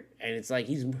last year. And it's like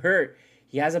he's hurt.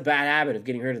 He has a bad habit of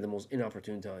getting hurt at the most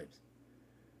inopportune times.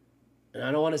 And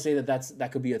I don't want to say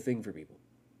that could be a thing for people.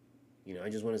 I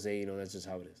just want to say, that's just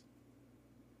how it is.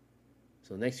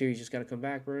 So next year, you just got to come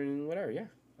back, bro, and whatever. Yeah,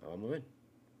 I'm in.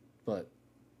 But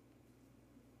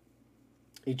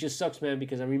it just sucks, man,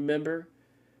 because I remember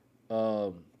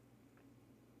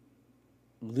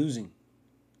losing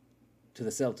to the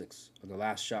Celtics on the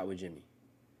last shot with Jimmy.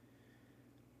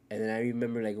 And then I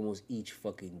remember, like, almost each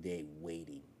fucking day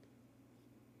waiting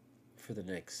for the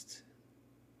next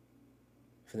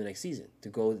season to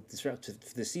go for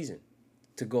the season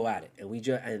to go at it. And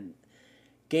and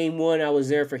game one I was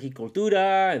there for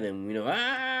Cultura, and then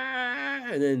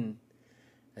and then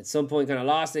at some point kind of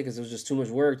lost it because it was just too much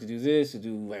work to do this, to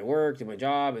do my work, do my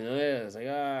job, and I was like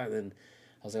and then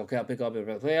I was like, okay, I'll pick up in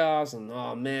the playoffs, and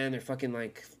oh man, they're fucking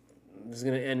like, this is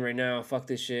gonna end right now, fuck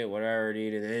this shit, whatever,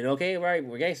 dude. And then okay, right,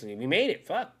 so we made it,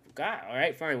 fuck, God, all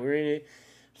right, fine, we're in it.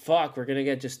 fuck, we're gonna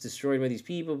get just destroyed by these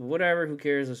people, but whatever, who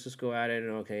cares? Let's just go at it.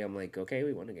 And okay, I'm like, okay,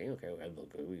 we won a game. Okay,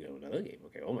 we got another game.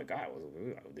 Okay, oh my god,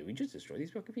 did we just destroy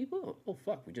these fucking people? Oh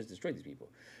fuck, we just destroyed these people.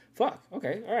 Fuck.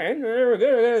 Okay, all right, we're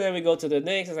good. Then we go to the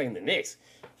Knicks. It's like the Knicks.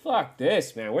 Fuck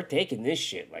this, man. We're taking this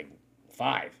shit like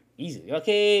 5 easily.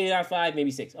 Okay, not 5,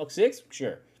 maybe 6. Oh, 6?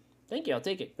 Sure. Thank you. I'll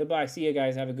take it. Goodbye. See you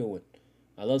guys. Have a good one.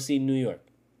 I love seeing New York.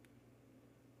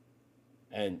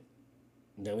 And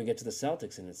then we get to the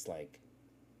Celtics, and it's like,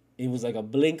 it was like a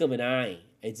blink of an eye.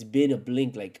 It's been a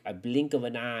blink, like a blink of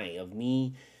an eye of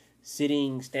me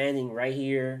standing right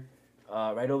here,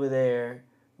 right over there,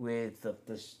 with the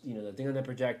thing on the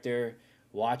projector,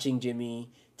 watching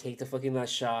Jimmy take the fucking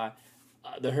last shot,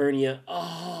 the hernia,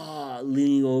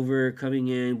 leaning over, coming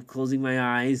in, closing my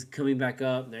eyes, coming back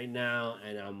up right now,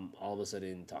 and I'm all of a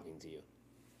sudden talking to you.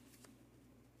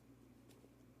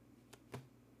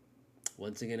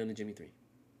 Once again on the Jimmy 3.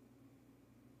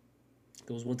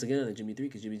 Goes once again on the Jimmy 3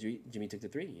 because Jimmy took the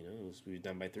 3. You know, we were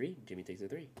down by 3. Jimmy takes the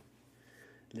 3.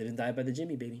 Live and die by the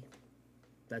Jimmy, baby.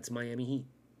 That's Miami Heat.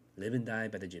 Live and die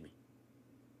by the Jimmy.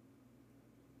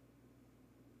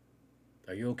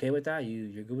 Are you okay with that?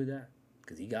 You're good with that?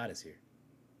 Because he got us here.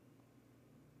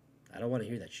 I don't want to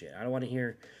hear that shit. I don't want to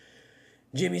hear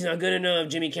Jimmy's not good enough.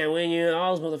 Jimmy can't win you.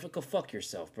 All those motherfuckers. Fuck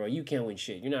yourself, bro. You can't win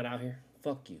shit. You're not out here.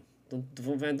 Fuck you.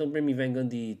 Don't bring me Van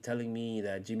Gundy telling me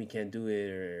that Jimmy can't do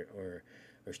it, or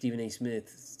Stephen A.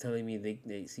 Smith telling me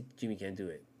they see Jimmy can't do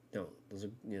it. No,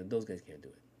 those guys can't do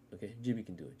it. Okay, Jimmy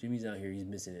can do it. Jimmy's out here. He's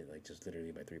missing it like just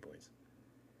literally by 3 points.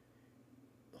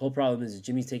 The whole problem is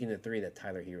Jimmy's taking the 3 that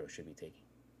Tyler Hero should be taking.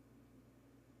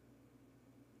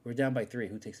 We're down by 3.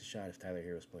 Who takes a shot if Tyler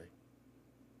Hero's playing?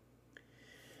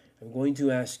 I'm going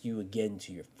to ask you again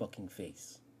to your fucking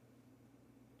face.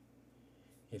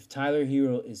 If Tyler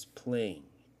Hero is playing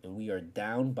and we are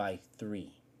down by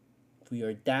 3, if we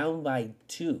are down by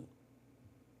 2,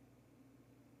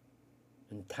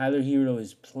 and Tyler Hero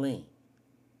is playing,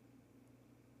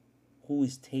 who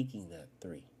is taking that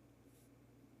 3?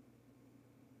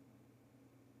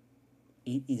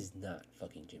 It is not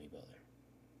fucking Jimmy Butler.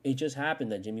 It just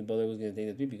happened that Jimmy Butler was going to take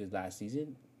the 3 because last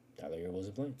season, Tyler Hero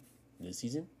wasn't playing. This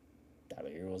season, Tyler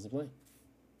Hero wasn't playing.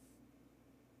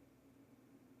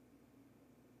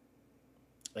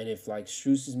 And if, like,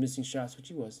 Strus is missing shots, which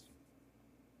he was.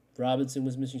 Robinson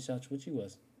was missing shots, which he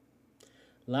was.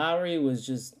 Lowry was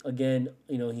just, again,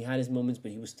 he had his moments,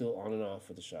 but he was still on and off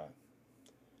with the shot.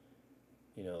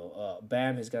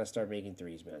 Bam has got to start making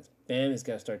 3s, man. Bam has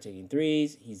got to start taking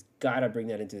 3s. He's got to bring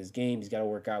that into his game. He's got to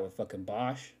work out with fucking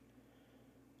Bosh.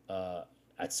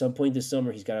 At some point this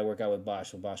summer, he's got to work out with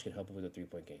Bosh so Bosh can help him with a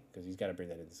 3-point game because he's got to bring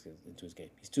that into his game.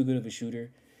 He's too good of a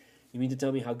shooter. You mean to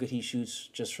tell me how good he shoots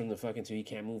just from the fucking 2? He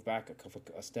can't move back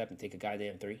a step and take a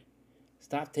goddamn 3?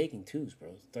 Stop taking 2s, bro.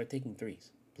 Start taking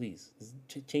 3s. Please.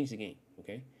 Change the game,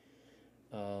 okay?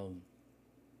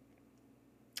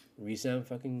 Re-sign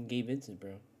fucking Gabe Vincent,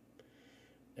 bro.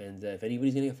 And if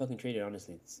anybody's going to get fucking traded,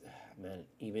 honestly, it's, man,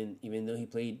 even though he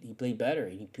played better.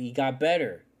 He got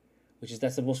better.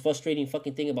 That's the most frustrating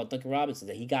fucking thing about Duncan Robinson,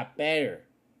 that he got better.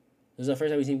 This is the first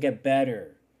time we've seen him get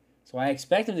better. So I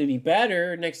expect him to be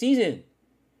better next season.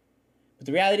 But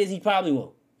the reality is he probably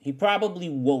won't. He probably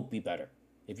won't be better.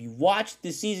 If you watch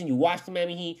this season, you watch the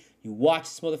Miami Heat, you watch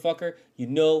this motherfucker, you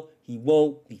know he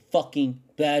won't be fucking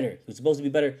better. He was supposed to be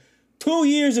better 2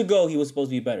 years ago. He was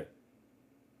supposed to be better.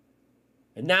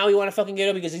 And now you want to fucking get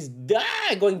up because he's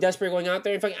going desperate, going out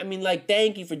there. And fucking,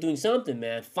 thank you for doing something,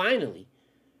 man. Finally.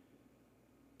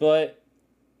 But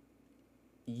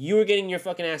you were getting your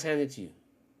fucking ass handed to you.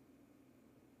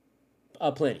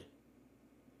 Plenty.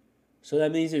 So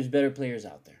that means there's better players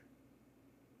out there.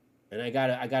 And I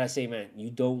gotta say, man, you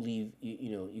don't leave.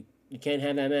 You can't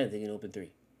have that man taking an open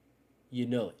 3. You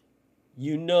know it.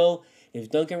 You know if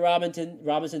Duncan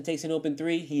Robinson takes an open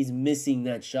 3, he's missing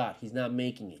that shot. He's not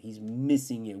making it. He's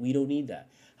missing it. We don't need that.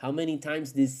 How many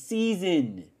times this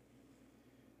season?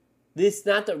 This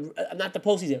not the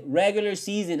postseason. Regular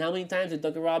season. How many times did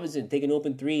Duncan Robinson take an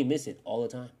open 3 and miss it? All the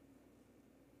time.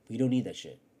 We don't need that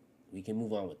shit. We can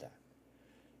move on with that.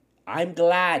 I'm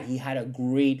glad he had a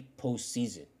great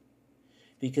postseason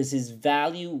because his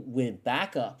value went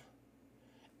back up,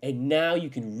 and now you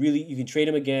can trade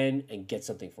him again and get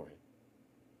something for him.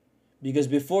 Because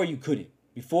before you couldn't.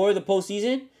 Before the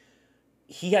postseason,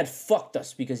 he had fucked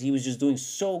us because he was just doing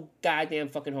so goddamn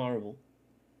fucking horrible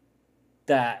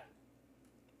that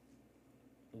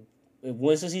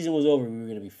once the season was over, we were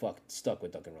going to be stuck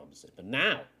with Duncan Robinson. But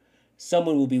now,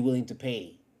 someone will be willing to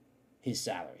pay his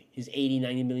salary, his $80,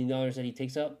 $90 million that he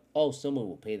takes up. Oh, someone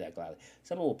will pay that gladly.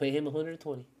 Someone will pay him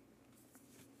 $120.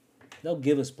 They'll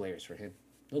give us players for him.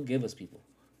 They'll give us people.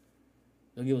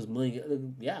 They'll give us money.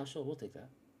 Yeah, sure, we'll take that.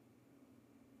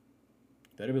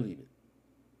 Better believe it.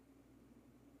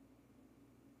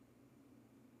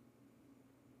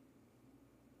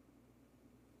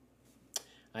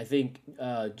 I think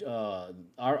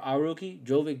our rookie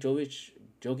Jokic.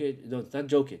 No, it's not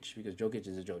Jokic because Jokic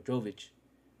is a joke. Jovic.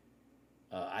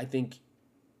 I think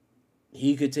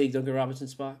he could take Duncan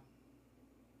Robinson's spot.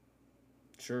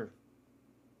 Sure.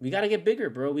 We got to get bigger,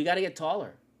 bro. We got to get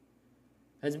taller.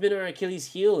 That's been our Achilles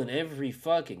heel in every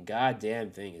fucking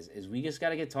goddamn thing. Is we just got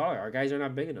to get taller. Our guys are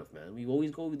not big enough, man. We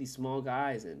always go with these small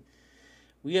guys, and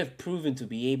we have proven to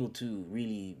be able to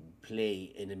really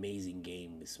play an amazing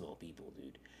game with small people,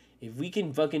 dude. If we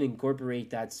can fucking incorporate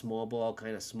that small ball,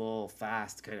 kind of small,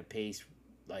 fast, kind of pace,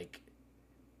 like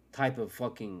type of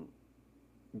fucking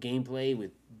gameplay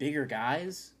with bigger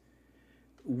guys,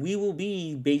 we will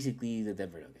be basically the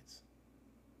Denver Nuggets.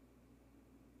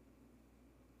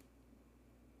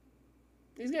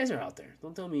 These guys are out there.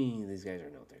 Don't tell me these guys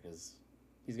aren't out there because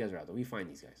these guys are out there. We find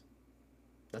these guys.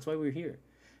 That's why we're here.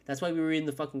 That's why we were in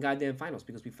the fucking goddamn finals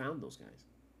because we found those guys.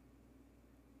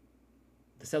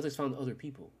 The Celtics found other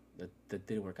people that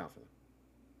didn't work out for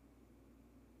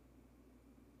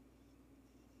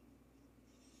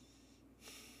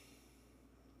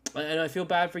them. And I feel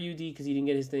bad for UD because he didn't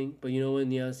get his thing. But you know, in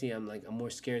the honesty, I'm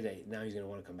more scared that now he's gonna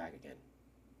want to come back again,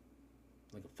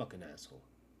 like a fucking asshole.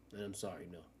 And I'm sorry,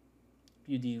 no.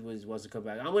 If UD wants to come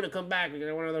back, I'm gonna come back. We're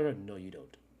gonna want another run. No, you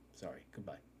don't. Sorry,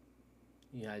 goodbye.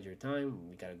 You had your time.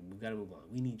 We gotta move on.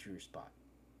 We need your spot.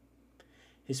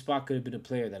 His spot could have been a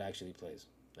player that actually plays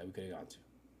that we could have gone to.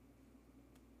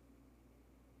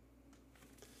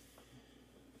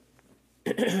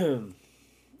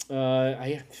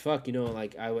 I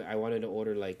wanted to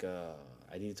order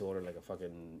I needed to order like a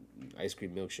fucking ice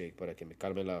cream milkshake para que me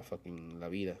calme la fucking la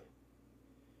vida.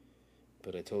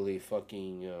 But I totally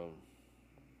fucking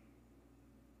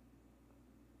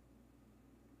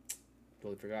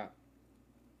totally forgot.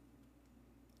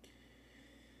 I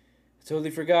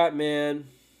totally forgot, man.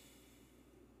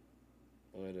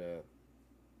 But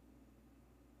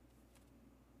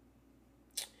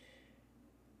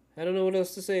I don't know what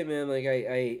else to say, man. Like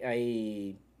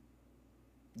you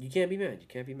can't be mad. You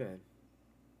can't be mad.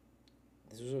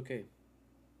 This was okay.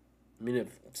 I mean,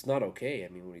 if it's not okay, I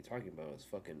mean, what are you talking about? It's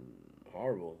fucking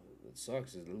horrible. It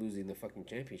sucks. Is losing the fucking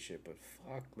championship, but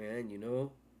fuck, man, you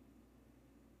know.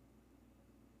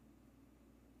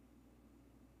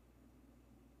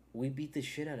 We beat the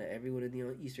shit out of everyone in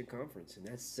the Eastern Conference, and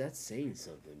that's saying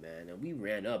something, man. And we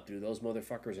ran up through those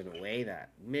motherfuckers in a way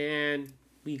that, man,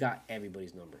 we got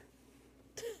everybody's number.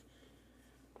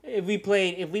 If we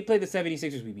played the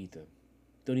 76ers, we beat them.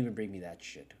 Don't even bring me that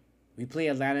shit. We play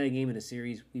Atlanta in a game in a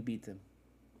series, we beat them.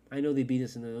 I know they beat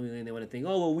us in the only thing they want to think,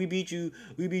 oh well, we beat you.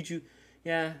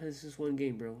 Yeah, it's just one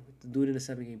game, bro. Do it in a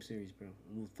 7-game series, bro.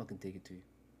 And we'll fucking take it to you.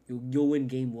 You'll win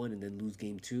game 1 and then lose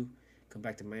game 2. Come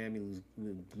back to Miami,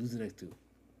 lose the next 2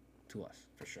 to us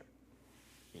for sure.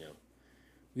 You know,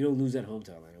 we don't lose at home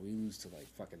to Atlanta. We lose to like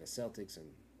fucking the Celtics and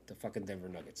the fucking Denver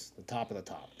Nuggets, the top of the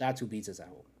top. That's who beats us at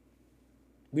home.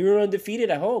 We were undefeated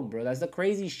at home, bro. That's the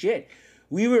crazy shit.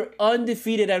 We were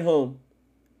undefeated at home.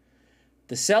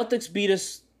 The Celtics beat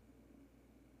us,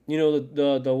 you know,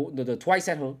 the twice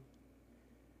at home.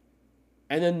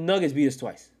 And then Nuggets beat us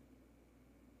twice.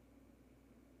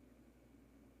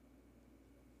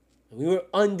 We were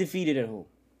undefeated at home.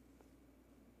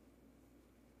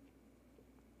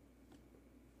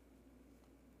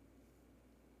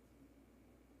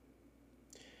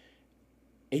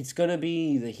 It's going to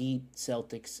be the Heat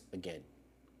Celtics again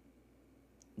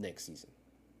next season.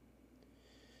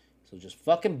 So just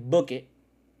fucking book it.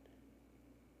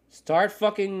 Start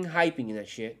fucking hyping that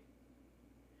shit.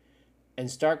 And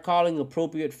start calling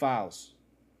appropriate fouls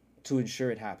to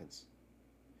ensure it happens.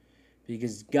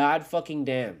 Because god fucking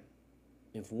damn,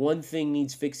 if one thing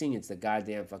needs fixing, it's the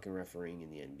goddamn fucking refereeing in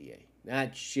the NBA.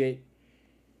 That shit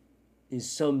is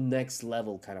some next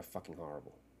level kind of fucking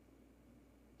horrible.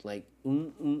 Like,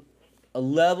 a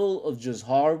level of just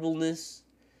horribleness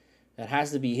that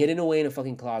has to be hidden away in a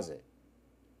fucking closet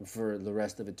for the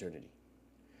rest of eternity.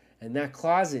 And that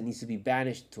closet needs to be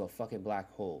banished to a fucking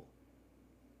black hole.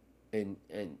 And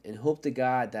hope to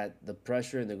God that the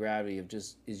pressure and the gravity of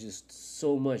is just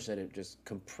so much that it just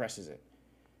compresses it.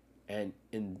 And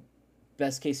in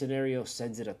best case scenario,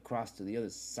 sends it across to the other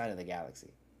side of the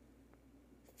galaxy.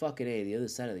 Fucking A, the other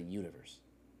side of the universe.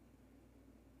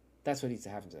 That's what needs to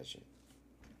happen to that shit.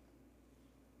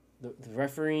 The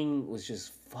refereeing was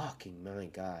just fucking, my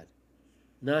God.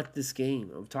 Not this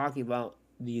game. I'm talking about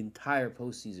the entire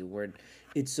postseason where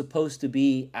it's supposed to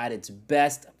be at its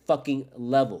best fucking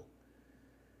level.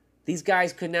 These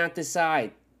guys could not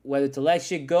decide whether to let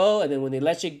shit go, and then when they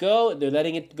let shit go, they're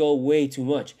letting it go way too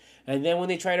much. And then when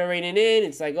they try to rein it in,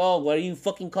 it's like, oh, what are you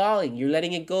fucking calling? You're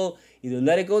letting it go. Either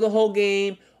let it go the whole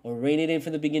game or rein it in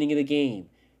from the beginning of the game.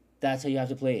 That's how you have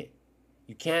to play it.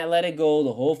 You can't let it go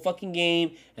the whole fucking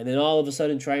game and then all of a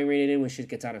sudden try and rein it in when shit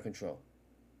gets out of control.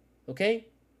 Okay?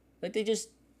 Like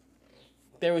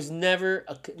there was never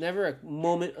a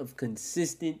moment of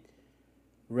consistent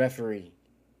refereeing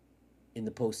in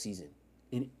the postseason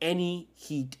in any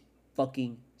Heat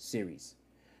fucking series.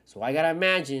 So I gotta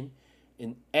imagine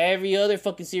in every other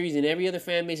fucking series, in every other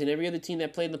fan base, and every other team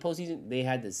that played in the postseason, they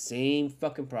had the same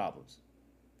fucking problems.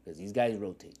 Because these guys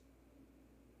rotate.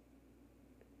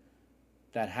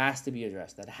 That has to be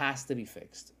addressed. That has to be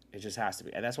fixed. It just has to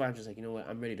be. And that's why I'm just like, you know what?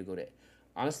 I'm ready to go to...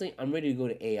 Honestly, I'm ready to go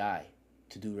to AI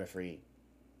to do refereeing.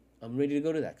 I'm ready to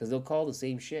go to that. Because they'll call the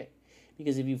same shit.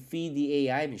 Because if you feed the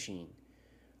AI machine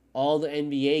all the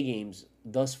NBA games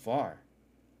thus far,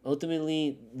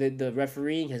 ultimately, the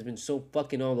refereeing has been so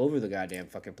fucking all over the goddamn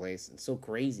fucking place. It's so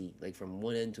crazy. Like, from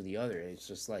one end to the other. It's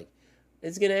just like...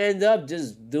 It's going to end up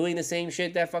just doing the same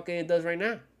shit that fucking it does right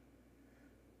now.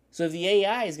 So if the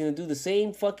AI is going to do the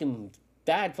same fucking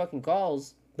bad fucking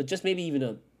calls, but just maybe even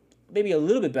a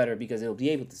little bit better because it'll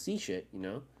be able to see shit, you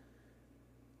know?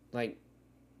 Like,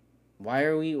 why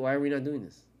are we not doing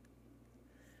this?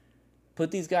 Put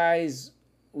these guys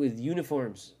with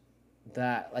uniforms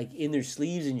that, like, in their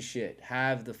sleeves and shit,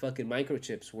 have the fucking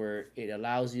microchips where it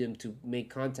allows them to make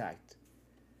contact.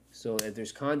 So if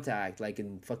there's contact, like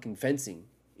in fucking fencing,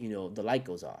 you know, the light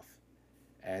goes off.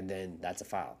 And then that's a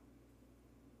foul.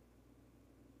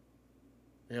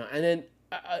 You know, and then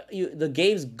the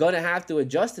game's gonna have to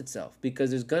adjust itself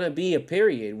because there's gonna be a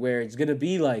period where it's gonna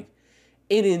be like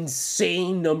an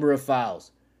insane number of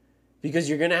fouls because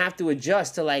you're gonna have to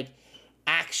adjust to like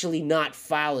actually not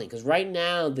fouling. Because right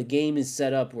now the game is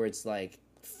set up where it's like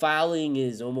fouling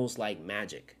is almost like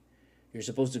magic. You're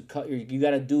supposed to you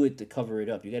gotta do it to cover it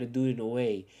up. You gotta do it in a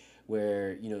way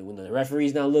where, you know, when the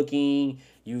referee's not looking,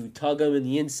 you tug them in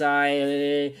the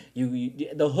inside.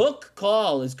 The hook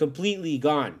call is completely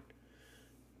gone.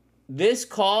 This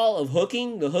call of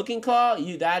hooking, the hooking call,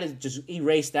 that is just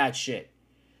erase that shit.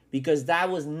 Because that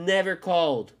was never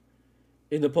called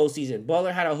in the postseason.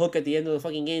 Butler had a hook at the end of the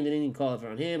fucking game. They didn't even call it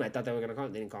on him. I thought they were going to call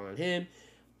it. They didn't call it on him.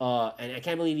 And I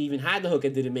can't believe he even had the hook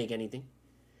and didn't make anything.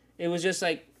 It was just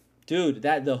like, dude,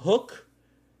 the hook,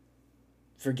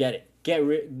 forget it. Get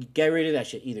rid of that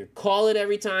shit. Either call it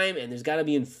every time and there's got to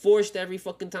be enforced every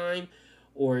fucking time,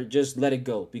 or just let it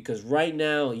go. Because right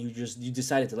now you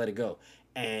decided to let it go.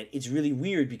 And it's really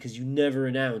weird because you never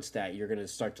announced that you're going to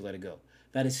start to let it go.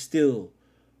 That is still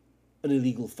an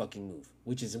illegal fucking move.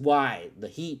 Which is why the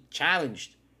Heat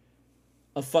challenged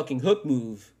a fucking hook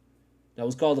move that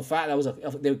was called a foul.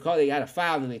 They had a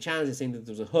foul and they challenged it saying that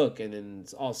there was a hook, and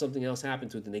then something else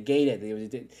happened to it to negate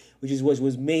it. Which is what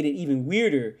made it even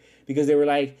weirder because they were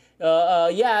like,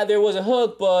 yeah, there was a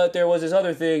hook, but there was this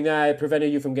other thing that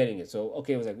prevented you from getting it. So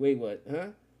okay, I was like, wait, what? Huh?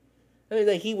 I mean,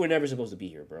 the Heat were never supposed to be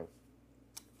here, bro.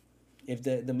 If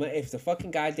the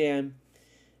fucking goddamn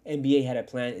NBA had a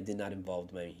plan, it did not involve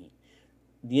the Miami Heat.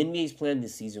 The NBA's plan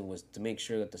this season was to make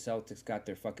sure that the Celtics got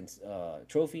their fucking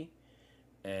trophy.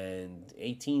 And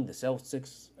 18, the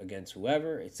Celtics against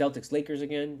whoever. It's Celtics-Lakers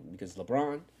again because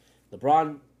LeBron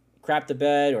crapped the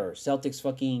bed, or Celtics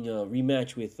fucking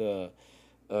rematch with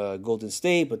Golden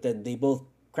State, but then they both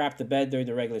crapped the bed during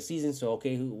the regular season, so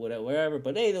okay, whatever.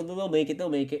 But hey, they'll make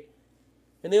it.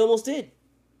 And they almost did.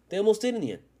 They almost did in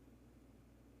the end.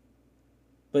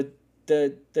 But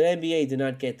the NBA did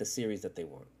not get the series that they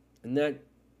want. And that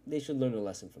they should learn a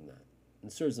lesson from that. And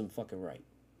it serves them fucking right.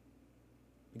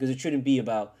 Because it shouldn't be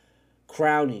about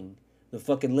crowning the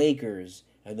fucking Lakers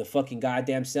and the fucking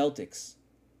goddamn Celtics.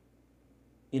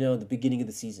 You know, the beginning of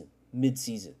the season,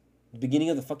 mid-season, the beginning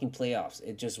of the fucking playoffs.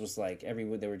 It just was like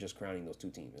everywhere they were just crowning those two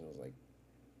teams. And it was like,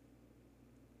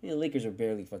 you know, the Lakers are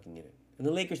barely fucking in it. And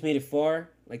the Lakers made it far,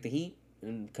 like the Heat,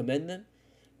 and commend them.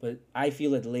 But I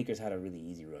feel that the Lakers had a really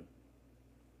easy run.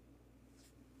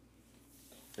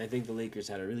 I think the Lakers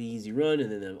had a really easy run,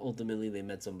 and then ultimately they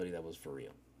met somebody that was for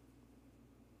real.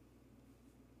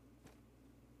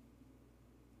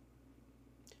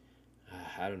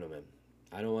 I don't know, man.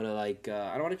 I don't want to I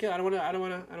don't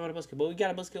want to buzzkill. But we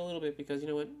got to buzzkill a little bit because you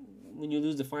know what? When you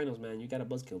lose the finals, man, you got to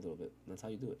buzzkill a little bit. That's how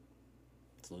you do it.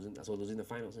 That's what losing the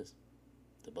finals is.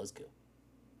 The buzzkill.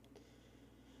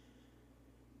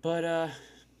 But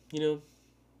you know,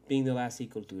 being the last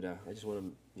Cultura, I just want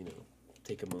to, you know,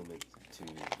 take a moment to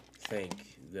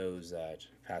thank those that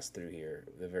passed through here,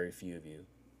 the very few of you.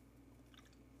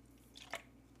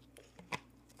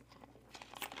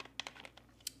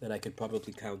 that I could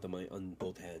probably count on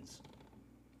both hands.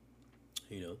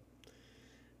 You know,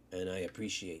 and I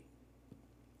appreciate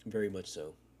very much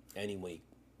so. Anybody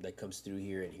that comes through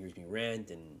here and hears me rant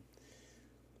and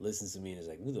listens to me and is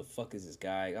like, "Who the fuck is this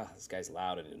guy? Ah, this guy's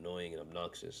loud and annoying and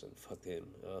obnoxious and fuck him.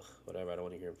 Ugh, whatever. I don't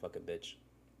want to hear him fucking bitch."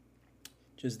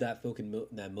 Just that fucking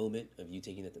that moment of you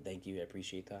taking it to thank you. I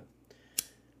appreciate that.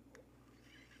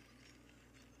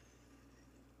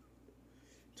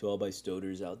 To all my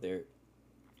Stoders out there,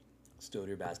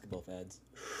 Stoder basketball fans,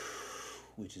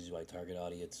 which is my target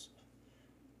audience.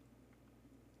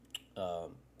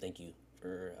 Thank you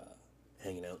for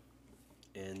hanging out,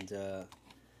 and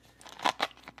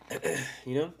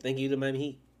you know, thank you to Miami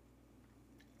Heat.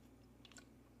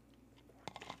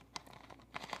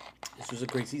 This was a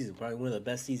great season, probably one of the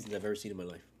best seasons I've ever seen in my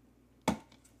life,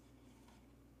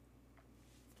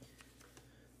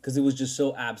 because it was just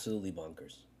so absolutely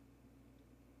bonkers.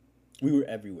 We were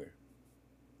everywhere.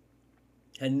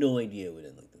 Had no idea it would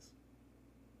end like this.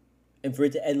 And for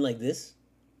it to end like this,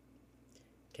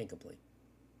 can't complain.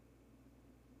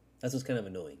 That's what's kind of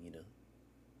annoying, you know?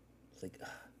 It's like,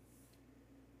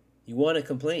 you want to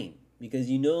complain because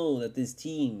you know that this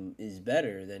team is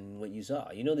better than what you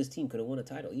saw. You know this team could have won a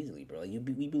title easily, bro. Like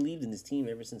we believed in this team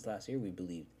ever since last year. We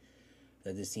believed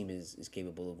that this team is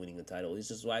capable of winning a title. It's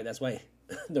just why, that's why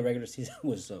the regular season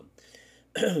was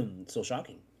so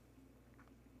shocking.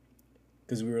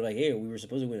 Because we were like, hey, we were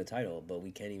supposed to win a title, but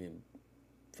we can't even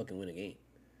fucking win a game.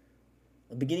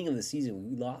 At the beginning of the season,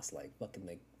 we lost like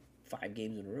 5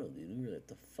 games in a row, dude. We were like,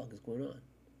 the fuck is going on?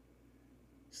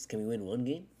 Just, can we win one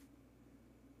game?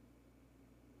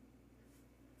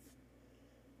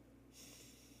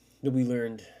 But we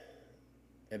learned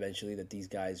eventually that these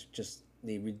guys just,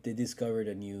 they discovered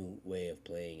a new way of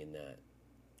playing, in that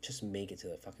just make it to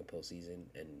the fucking postseason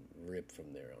and rip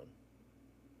from there on.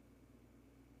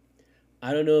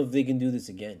 I don't know if they can do this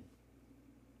again.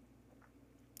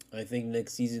 I think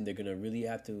next season they're gonna really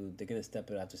have to. They're gonna step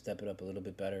it up a little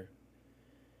bit better.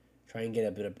 Try and get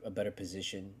a better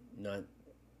position, not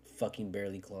fucking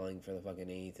barely clawing for the fucking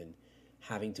 8th and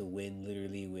having to win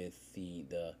literally with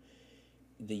the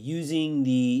using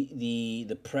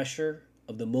the pressure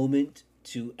of the moment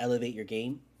to elevate your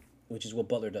game, which is what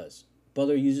Butler does.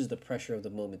 Butler uses the pressure of the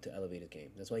moment to elevate his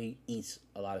game. That's why he eats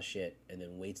a lot of shit and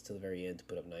then waits till the very end to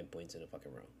put up 9 points in a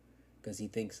fucking row. Because he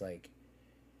thinks like,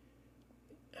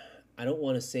 I don't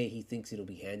want to say he thinks it'll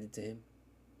be handed to him,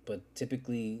 but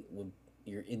typically when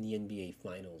you're in the NBA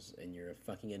Finals and you're a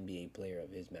fucking NBA player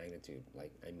of his magnitude,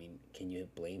 like, I mean, can you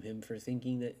blame him for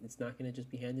thinking that it's not going to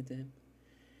just be handed to him?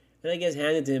 And I guess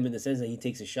handed to him in the sense that he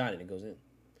takes a shot and it goes in.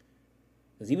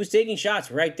 Because he was taking shots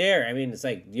right there. I mean, it's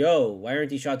like, yo, why aren't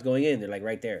these shots going in? They're like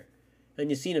right there. And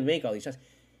you've seen him make all these shots.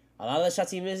 A lot of the shots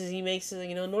he misses, he makes,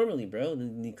 you know, normally, bro.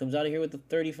 And he comes out of here with a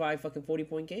 35 fucking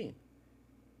 40-point game.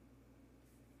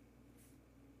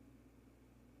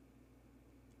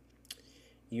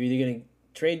 You're either going to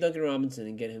trade Duncan Robinson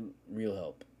and get him real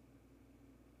help,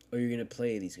 or you're going to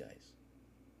play these guys.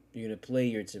 You're going to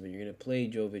play Yurtseven. You're going to play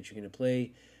Jovic. You're going to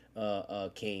play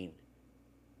Kane.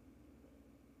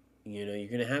 You know, you're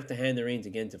going to have to hand the reins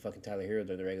again to fucking Tyler Hero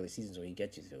during the regular season so he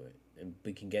gets you to it. And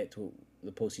we can get to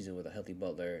the postseason with a healthy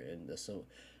Butler. And so,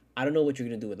 I don't know what you're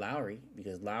going to do with Lowry,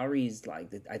 because Lowry's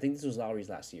like, I think this was Lowry's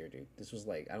last year, dude. This was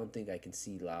like, I don't think I can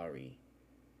see Lowry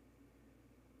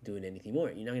doing anything more.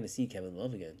 You're not going to see Kevin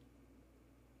Love again.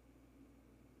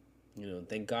 You know,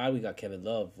 thank God we got Kevin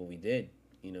Love, what we did,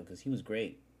 you know, because he was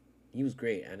great. He was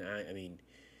great. And I mean,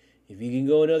 if he can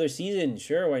go another season,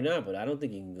 sure, why not? But I don't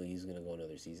think he's going to go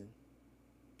another season.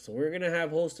 So we're going to have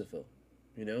holes to fill,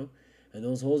 you know? And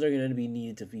those holes are going to be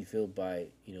needed to be filled by,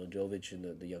 you know, Jovic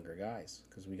and the younger guys.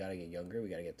 Because we got to get younger, we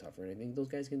got to get tougher. And I think those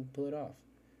guys can pull it off.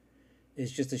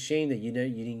 It's just a shame that you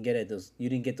didn't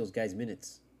get those guys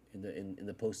minutes in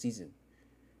the postseason.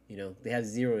 You know, they have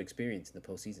zero experience in the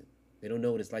postseason. They don't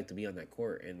know what it's like to be on that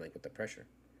court and like with the pressure.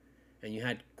 And you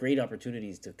had great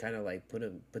opportunities to kind of like put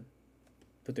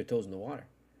their toes in the water.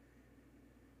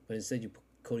 But instead you put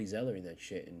Cody Zeller in that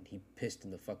shit and he pissed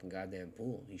in the fucking goddamn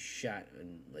pool. He shot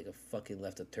and like a fucking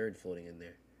left a turd floating in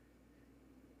there.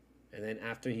 And then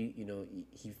after he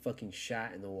fucking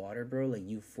shot in the water, bro, like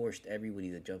you forced everybody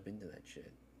to jump into that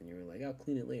shit. And you were like, I'll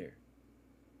clean it later.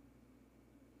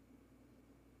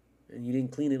 And you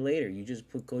didn't clean it later. You just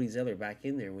put Cody Zeller back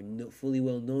in there when fully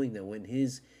well knowing that when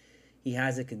he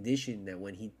has a condition that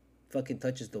when he fucking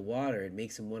touches the water, it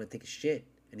makes him want to take a shit,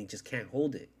 and he just can't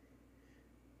hold it.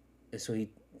 And so he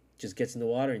just gets in the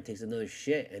water and takes another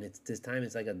shit, and this time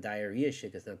it's like a diarrhea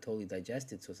shit that's not totally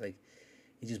digested. So it's like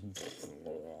he just, it's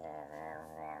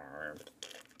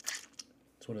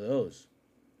one of those.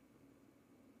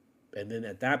 And then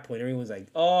at that point, everyone's like,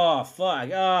 oh, fuck.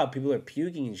 Oh, people are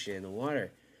puking and shit in the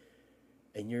water.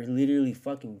 And you're literally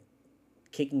fucking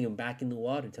kicking him back in the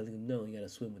water, telling him, no, you gotta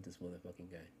swim with this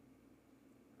motherfucking guy.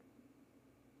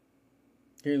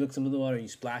 Here, look some of the water. You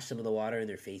splash some of the water in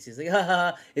their faces. Like,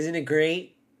 haha, isn't it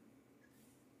great?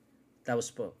 That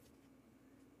was Spo.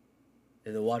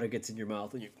 And the water gets in your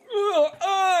mouth and you're,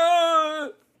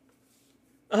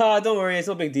 don't worry, it's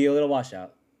no big deal. It'll wash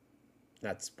out.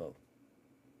 That's Spo.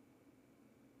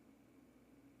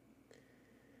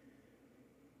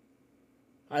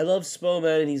 I love Spo,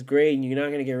 man, and he's great, and you're not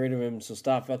going to get rid of him, so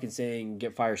stop fucking saying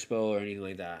get fire Spo or anything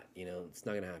like that. You know, it's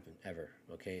not going to happen, ever,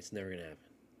 okay? It's never going to happen.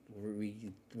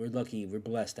 We're lucky, we're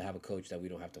blessed to have a coach that we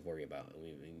don't have to worry about.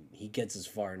 He gets us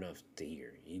far enough to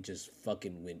here. He just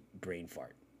fucking went brain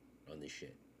fart on this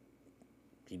shit.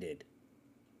 He did.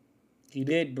 He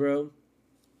did, bro.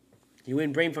 He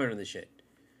went brain fart on this shit.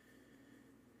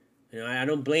 You know, I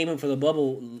don't blame him for the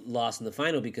bubble loss in the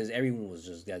final because everyone was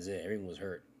just, that's it. Everyone was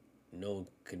hurt. No one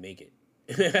could make it.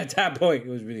 At that point, it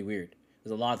was really weird.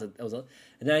 There was a lot. And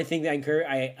then I think that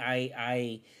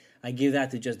I give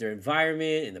that to just their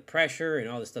environment and the pressure and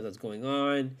all the stuff that's going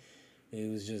on.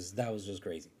 That was just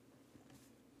crazy.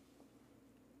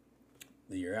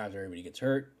 The year after, everybody gets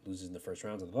hurt, loses in the first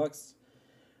round to the Bucks,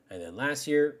 and then last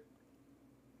year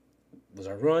was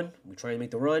our run. We tried to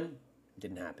make the run, it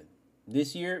didn't happen.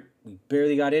 This year we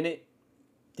barely got in it.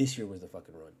 This year was the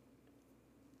fucking run,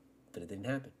 but it didn't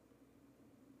happen.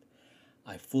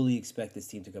 I fully expect this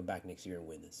team to come back next year and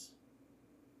win this.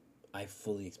 I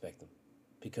fully expect them.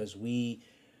 Because we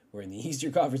were in the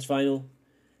Eastern Conference Final.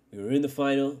 We were in the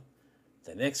final.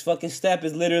 The next fucking step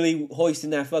is literally hoisting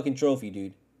that fucking trophy,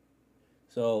 dude.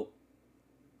 So,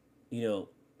 you know,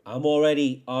 I'm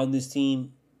already on this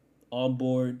team, on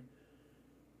board.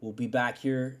 We'll be back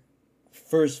here.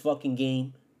 First fucking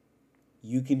game.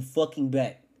 You can fucking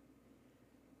bet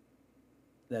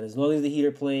that as long as the Heat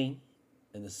are playing,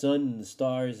 and the sun and the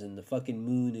stars and the fucking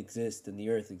moon exist and the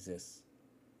earth exists,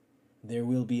 there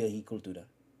will be a Heat Cultura,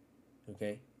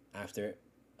 okay? After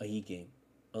a Heat game.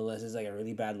 Unless it's like a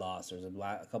really bad loss or there's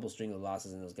a couple string of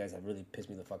losses and those guys have really pissed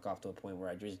me the fuck off to a point where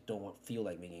I just don't feel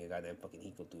like making a goddamn fucking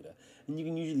Heat Cultura. And you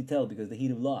can usually tell because the Heat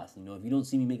have lost. You know, if you don't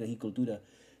see me make a Heat Cultura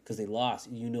because they lost,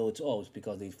 you know it's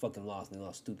because they fucking lost and they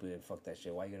lost stupid and fuck that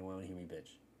shit. Why you gonna want to hear me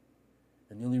bitch?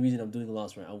 And the only reason I'm doing a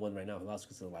one right now is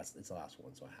because it's the last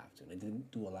one, so I have to. And I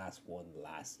didn't do a last one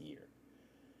last year.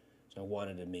 So I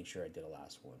wanted to make sure I did a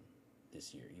last one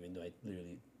this year, even though I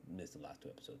literally missed the last 2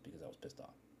 episodes because I was pissed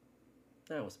off.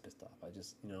 I wasn't pissed off. I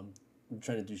just, I'm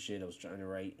trying to do shit. I was trying to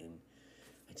write, and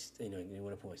I just, I didn't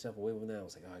want to put myself away from that. I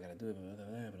was like, oh, I gotta do it, but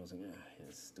I was like,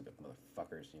 stupid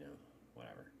motherfuckers,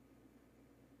 whatever.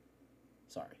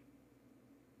 Sorry.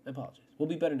 I apologize. We'll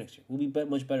be better next year. We'll be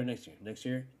much better next year. Next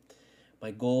year,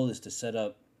 my goal is to set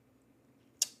up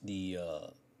the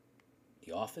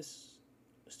office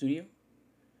studio.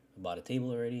 I bought a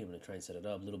table already. I'm going to try and set it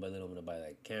up little by little. I'm going to buy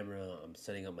that camera. I'm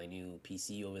setting up my new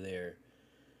PC over there.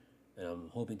 And I'm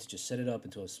hoping to just set it up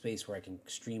into a space where I can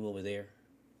stream over there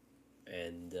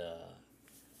and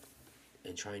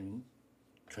try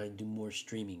and do more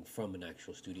streaming from an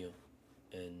actual studio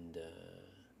and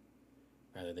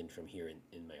rather than from here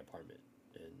in my apartment.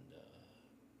 And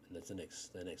that's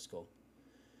the next goal.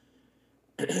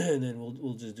 And then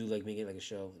we'll just do make it like a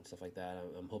show and stuff like that.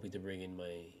 I'm hoping to bring in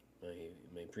my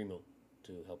primo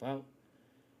to help out,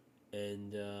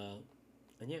 and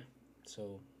yeah.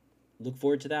 So look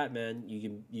forward to that, man.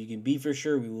 You can be for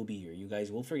sure we will be here. You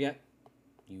guys will forget.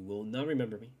 You will not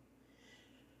remember me,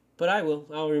 but I will.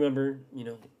 I'll remember.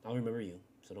 I'll remember you.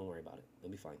 So don't worry about it. It'll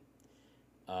be fine.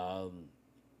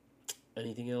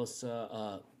 Anything else?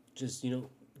 Just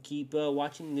keep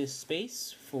watching this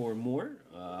space for more.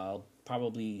 I'll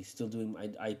probably still doing.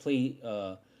 I play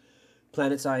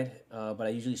PlanetSide, but I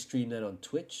usually stream that on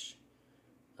Twitch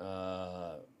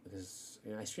because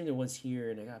I streamed it once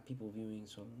here and I got people viewing.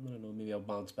 So I don't know. Maybe I'll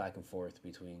bounce back and forth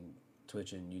between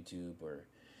Twitch and YouTube, or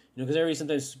because I already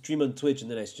sometimes stream on Twitch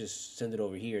and then I just send it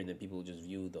over here and then people just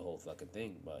view the whole fucking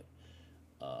thing. But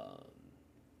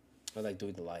I like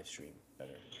doing the live stream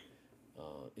better.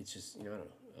 It's just I don't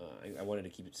know. I wanted to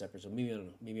keep it separate, so maybe I don't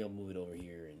know. Maybe I'll move it over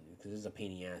here, and because it's a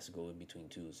pain in the ass to go in between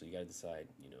two, so you gotta decide.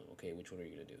 Okay, which one are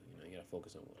you gonna do? You gotta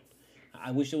focus on one.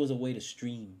 I wish there was a way to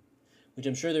stream, which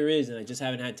I'm sure there is, and I just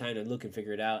haven't had time to look and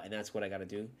figure it out, and that's what I gotta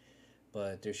do.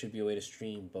 But there should be a way to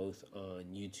stream both on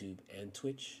YouTube and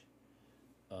Twitch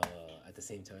at the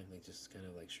same time, just kind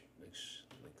of like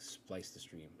splice the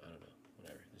stream. I don't know,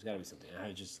 whatever. There's gotta be something.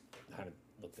 I just haven't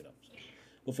looked it up, so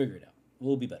we'll figure it out.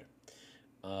 We'll be better.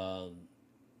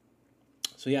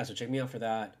 So check me out for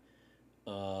that.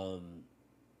 Um,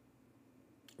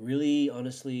 really,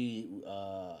 honestly,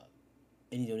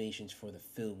 any donations for the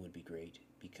film would be great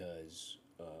because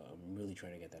I'm really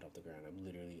trying to get that off the ground.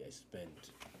 I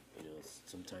spent,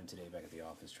 some time today back at the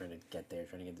office trying to get there,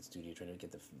 trying to get the studio, trying to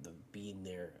get the being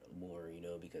there more,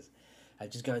 because I've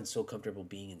just gotten so comfortable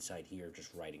being inside here,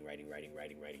 just writing,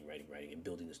 and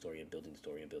building the story, and building the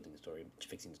story, and building the story, and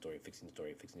fixing the story, fixing the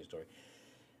story, fixing the story.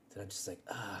 Then I'm just like,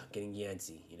 getting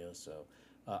yancy, So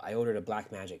I ordered a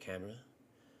Black Magic camera,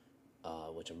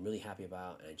 which I'm really happy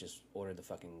about, and I just ordered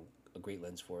a great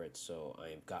lens for it, so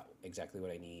I've got exactly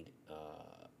what I need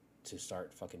to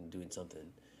start fucking doing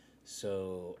something.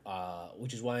 So,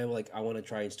 which is why I'm like, I want to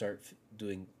try and start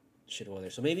doing shit over there.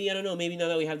 So maybe, I don't know, maybe now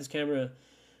that we have this camera,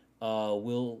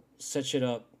 we'll set shit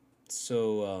up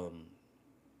so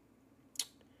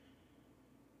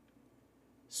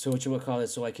whatchamacallit,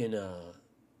 so I can, I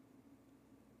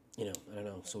don't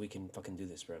know, so we can fucking do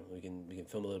this, bro. We can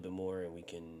film a little bit more, and we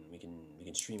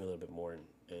can stream a little bit more,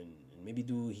 and maybe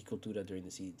do Cultura during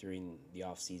the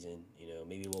off season.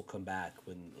 Maybe we'll come back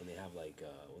when they have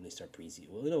when they start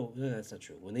preseason. Well, no, that's not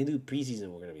true. When they do preseason,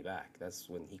 we're gonna be back. That's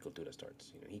when Cultura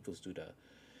starts. Cultura.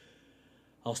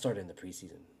 I'll start in the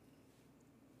preseason.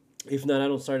 If not, I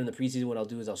don't start in the preseason. What I'll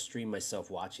do is I'll stream myself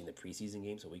watching the preseason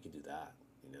game, so we can do that.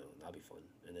 That'll be fun,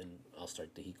 and then I'll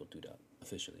start the Cultura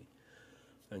officially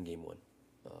on game one,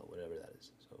 whatever that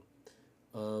is. So,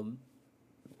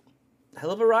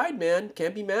 hell of a ride, man.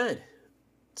 Can't be mad.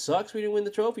 Sucks we didn't win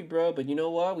the trophy, bro. But you know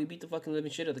what? We beat the fucking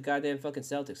living shit out of the goddamn fucking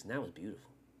Celtics, and that was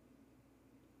beautiful.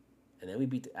 And then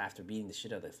we after beating the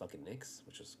shit out of the fucking Knicks,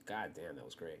 which was goddamn, that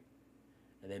was great.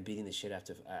 And then beating the shit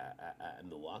after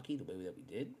Milwaukee, the way that we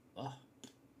did. Oh,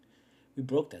 we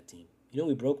broke that team.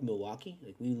 We broke Milwaukee.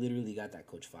 Like, we literally got that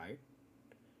coach fired.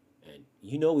 And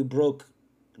we broke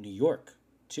New York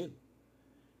too.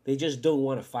 They just don't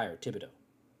want to fire Thibodeau.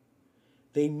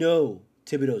 They know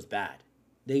Thibodeau's bad.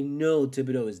 They know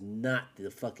Thibodeau is not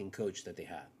the fucking coach that they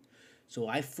have. So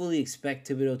I fully expect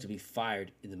Thibodeau to be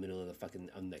fired in the middle of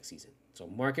the next season. So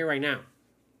mark it right now.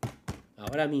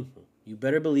 What I mean, you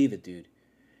better believe it, dude.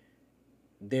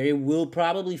 They will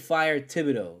probably fire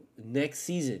Thibodeau next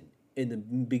season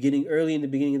early in the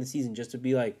beginning of the season, just to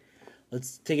be like,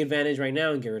 let's take advantage right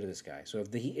now and get rid of this guy. So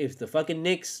if the fucking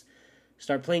Knicks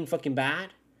start playing fucking bad,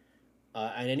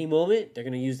 at any moment, they're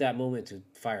going to use that moment to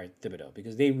fire Thibodeau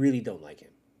because they really don't like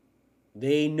him.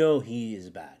 They know he is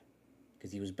bad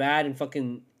because he was bad and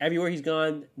fucking everywhere he's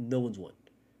gone, no one's won.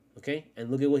 Okay?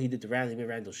 And look at what he did to Randall. He made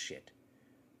Randall shit.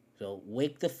 So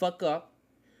wake the fuck up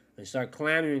and start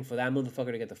clamoring for that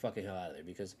motherfucker to get the fucking hell out of there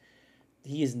because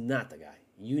he is not the guy.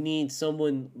 You need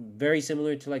someone very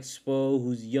similar to like Spo,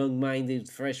 who's young-minded,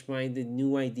 fresh-minded,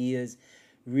 new ideas,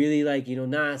 really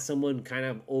not someone kind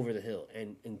of over the hill.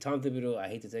 And Tom Thibodeau, I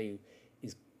hate to tell you,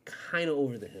 is kind of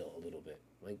over the hill a little bit.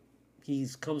 Like, he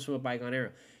comes from a bygone era.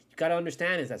 You got to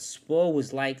understand is that Spo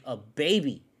was like a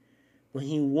baby when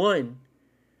he won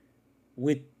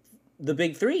with the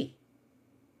big three.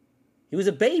 He was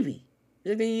a baby. He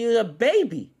was a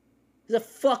baby. He was a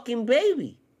fucking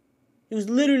baby. He was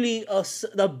literally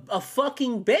a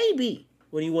fucking baby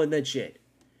when he won that shit.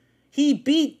 He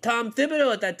beat Tom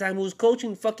Thibodeau at that time, who was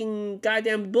coaching fucking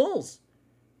goddamn Bulls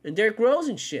and Derrick Rose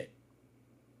and shit.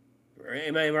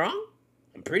 Am I wrong?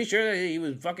 I'm pretty sure that he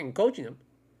was fucking coaching him.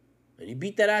 And he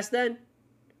beat that ass then.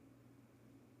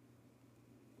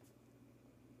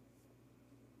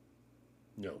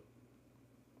 No.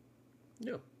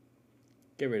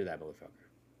 Get rid of that motherfucker.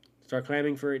 Start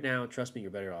clamming for it now. Trust me, you're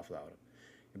better off without him.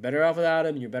 You're better off without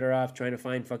him, and you're better off trying to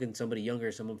find fucking somebody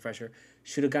younger, someone fresher.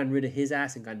 Should have gotten rid of his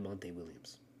ass and gotten Monte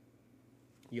Williams.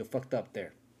 You fucked up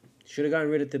there. Should have gotten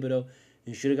rid of Thibodeau.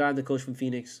 You should have gotten the coach from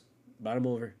Phoenix. Brought him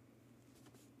over.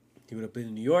 He would have been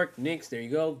in New York, Knicks. There you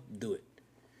go. Do it.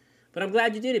 But I'm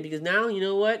glad you did it because now, you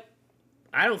know what?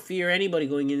 I don't fear anybody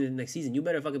going into the next season. You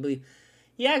better fucking believe.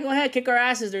 Yeah, go ahead. Kick our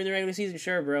asses during the regular season.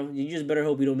 Sure, bro. You just better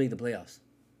hope we don't make the playoffs.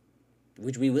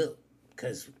 Which we will.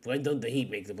 Because when don't the Heat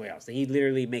make the playoffs? The Heat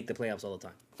literally make the playoffs all the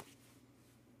time.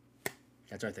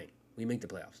 That's our thing. We make the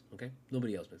playoffs, okay?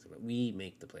 Nobody else makes the playoffs. We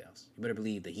make the playoffs. You better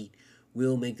believe the Heat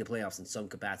will make the playoffs in some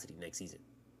capacity next season,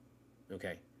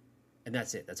 okay? And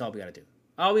that's it. That's all we got to do.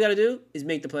 All we got to do is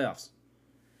make the playoffs.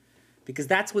 Because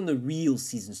that's when the real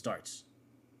season starts,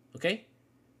 okay?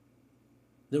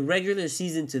 The regular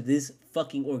season to this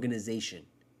fucking organization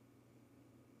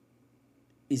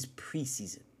is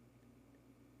preseason.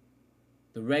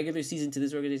 The regular season to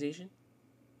this organization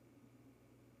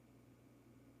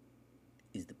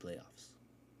is the playoffs.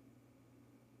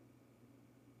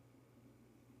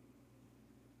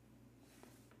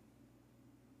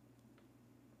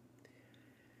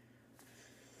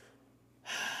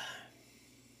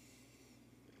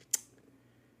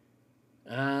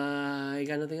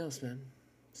 got nothing else, man.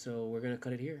 So we're gonna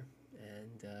cut it here,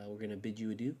 and we're gonna bid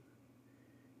you adieu,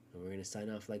 and we're gonna sign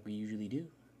off like we usually do.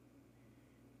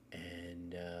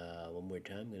 And one more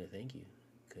time, I'm gonna thank you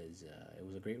because it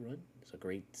was a great run. It's a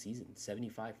great season.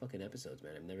 75 fucking episodes,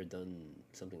 man. I've never done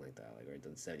something like that. Like I've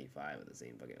done 75 of the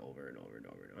same fucking over and over and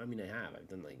over. I mean, I have. I've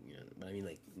done like but I mean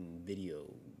like video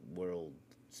world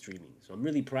streaming. So I'm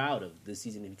really proud of this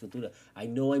season in Cultura. I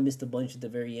know I missed a bunch at the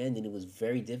very end, and it was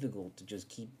very difficult to just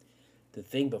keep the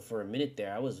thing. But for a minute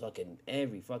there, I was fucking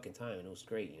every fucking time, and it was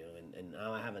great, And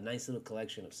now I have a nice little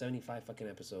collection of 75 fucking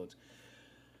episodes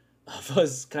of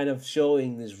us kind of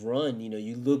showing this run.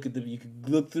 You can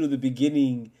look through the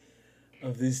beginning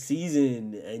of this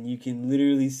season and you can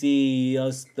literally see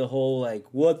us, the whole like,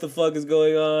 what the fuck is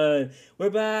going on?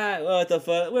 We're back. What the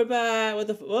fuck? We're back. What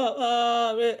the fuck?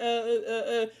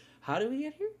 How did we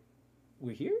get here?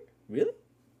 We're here? Really?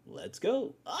 Let's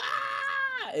go.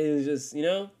 It was just,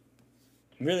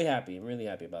 really happy. I'm really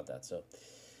happy about that. So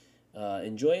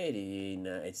enjoy it.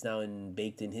 It's now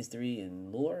baked in history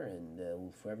and lore, and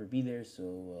will forever be there.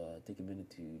 So take a minute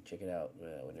to check it out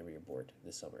whenever you're bored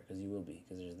this summer, because you will be,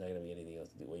 because there's not going to be anything else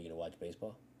to do. What, are you going to watch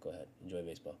baseball? Go ahead. Enjoy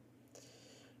baseball.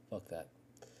 Fuck that.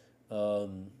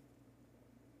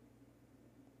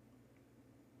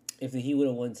 If the Heat would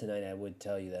have won tonight, I would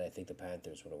tell you that I think the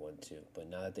Panthers would have won too. But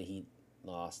now that the Heat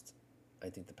lost, I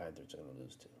think the Panthers are going to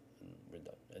lose too. And we're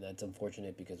done. And that's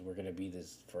unfortunate because we're going to be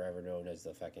this forever known as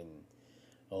the fucking,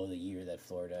 the year that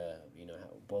Florida,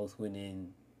 both went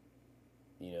in,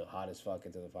 hot as fuck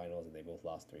into the finals, and they both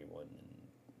lost 3-1 and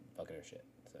fucking our shit.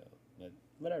 So, but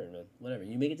whatever, man. Whatever.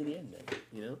 You make it to the end, man.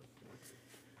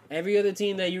 Every other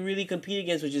team that you really compete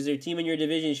against, which is their team in your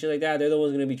division, shit like that, they're the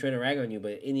ones going to be trying to rag on you.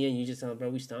 But in the end, you just tell them, bro,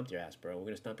 we stomped your ass, bro. We're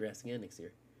going to stomp your ass again next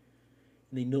year.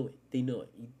 And they know it. They know it.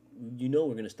 You know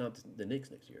we're going to stomp the Knicks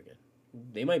next year again.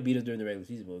 They might beat us during the regular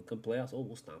season, but come playoffs,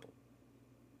 we'll stomp them.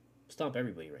 Stomp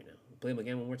everybody right now. Play them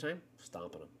again one more time,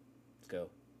 stomping them. Let's go.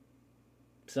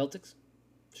 Celtics?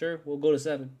 Sure, we'll go to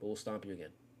 7, but we'll stomp you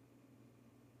again.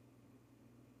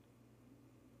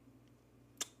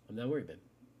 I'm not worried, man.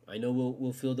 I know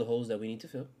we'll fill the holes that we need to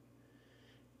fill.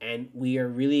 And we are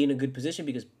really in a good position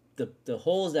because the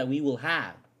holes that we will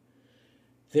have,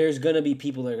 there's going to be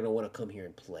people that are going to want to come here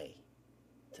and play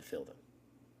to fill them.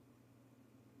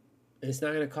 And it's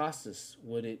not going to cost us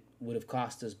what it would have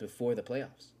cost us before the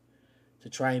playoffs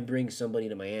to try and bring somebody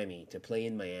to Miami, to play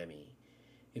in Miami.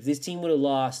 If this team would have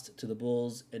lost to the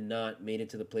Bulls and not made it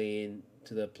to the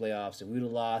playoffs, if we would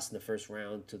have lost in the first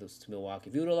round to Milwaukee,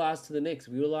 if we would have lost to the Knicks,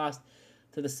 if we would have lost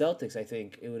to the Celtics, I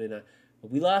think it would have not.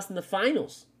 But we lost in the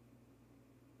finals.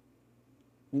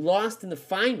 We lost in the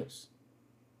finals.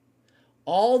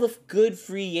 All the good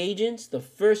free agents, the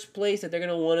first place that they're going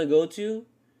to want to go to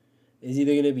is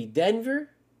either going to be Denver,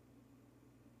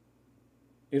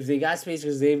 if they got space,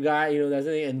 because they've got, that's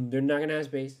the thing, and they're not going to have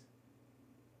space.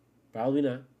 Probably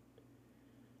not.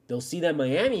 They'll see that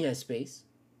Miami has space,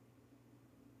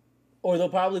 or they'll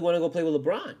probably want to go play with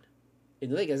LeBron in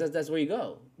the Lakers. That's where you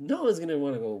go. No one's going to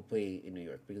want to go play in New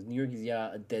York, because New York is,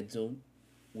 a dead zone,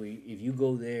 where if you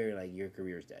go there, like, your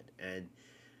career is dead. And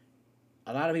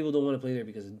a lot of people don't want to play there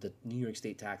because of the New York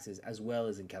state taxes, as well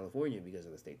as in California because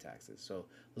of the state taxes. So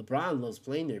LeBron loves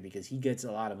playing there because he gets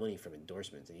a lot of money from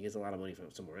endorsements, and he gets a lot of money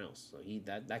from somewhere else. So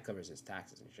that covers his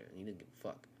taxes and shit. And he didn't give a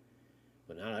fuck.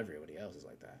 But not everybody else is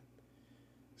like that.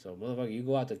 So motherfucker, you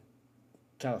go out to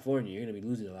California, you're gonna be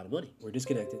losing a lot of money. We're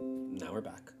disconnected. Now we're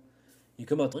back. You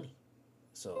come out 20.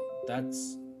 So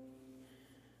that's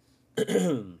I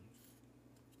don't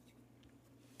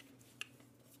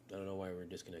know why we're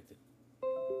disconnected.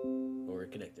 Or we're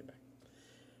connected back.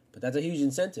 But that's a huge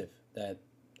incentive that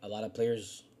a lot of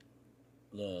players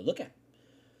look at.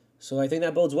 So I think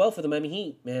that bodes well for the Miami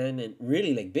Heat, man, and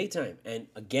really, like, big time. And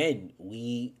again,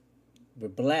 we were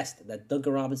blessed that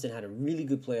Duncan Robinson had a really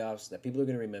good playoffs that people are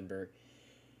going to remember.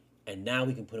 And now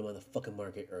we can put him on the fucking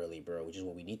market early, bro, which is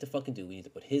what we need to fucking do. We need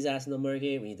to put his ass in the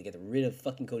market. We need to get rid of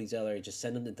fucking Cody Zeller and just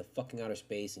send him into fucking outer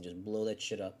space and just blow that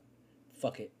shit up.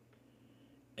 Fuck it.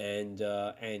 And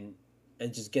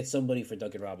just get somebody for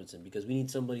Duncan Robinson, because we need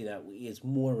somebody that is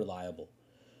more reliable.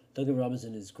 Duncan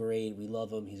Robinson is great. We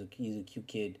love him. He's a cute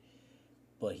kid,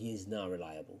 but he is not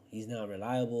reliable. He's not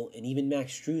reliable. And even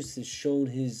Max Strus has shown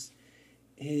his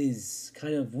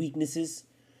kind of weaknesses.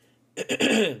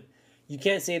 You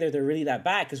can't say that they're really that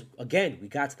bad because, again, we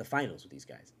got to the finals with these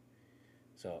guys.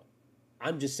 So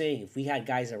I'm just saying, if we had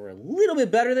guys that were a little bit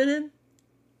better than him,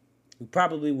 we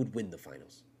probably would win the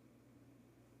finals.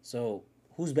 So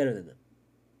who's better than them?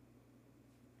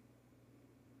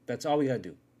 That's all we got to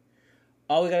do.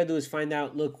 All we gotta do is find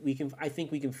out. Look, we can. I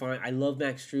think we can find. I love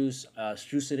Max Strus,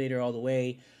 Strusinator all the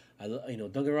way.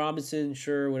 Duncan Robinson,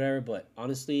 sure, whatever. But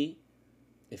honestly,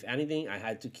 if anything, I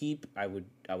had to keep. I would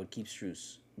keep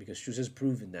Strus because Strus has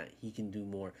proven that he can do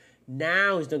more.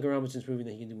 Now is Duncan Robinson's proving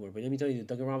that he can do more. But let me tell you,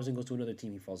 Duncan Robinson goes to another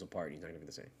team, he falls apart. He's not gonna be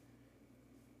the same.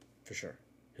 For sure,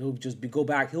 he'll just go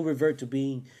back. He'll revert to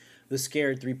being the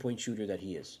scared 3-point shooter that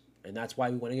he is, and that's why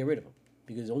we want to get rid of him.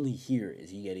 Because only here is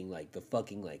he getting like the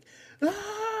fucking like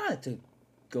to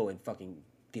go and fucking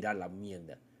tirar la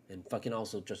mierda and fucking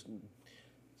also just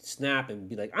snap and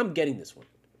be like, I'm getting this one.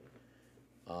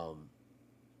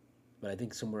 But I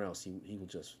think somewhere else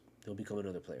he'll become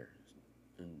another player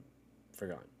and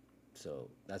forgotten. So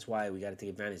that's why we got to take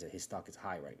advantage that his stock is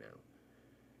high right now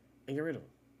and get rid of him.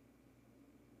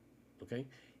 Okay,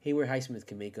 Hayward Highsmith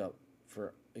can make up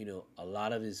for a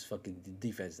lot of his fucking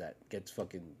defense that gets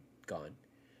fucking gone.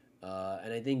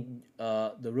 And I think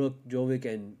the Rook, Jovic,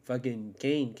 and fucking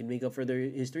Kane can make up for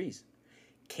his threes.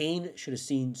 Kane should have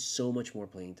seen so much more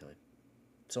playing time.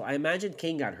 So I imagine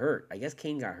Kane got hurt. I guess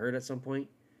Kane got hurt at some point,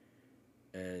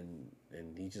 and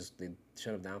they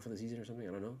shut him down for the season or something.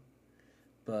 I don't know.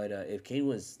 But if Kane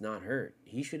was not hurt,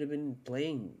 he should have been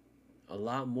playing a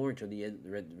lot more until the end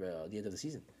of the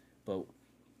season. But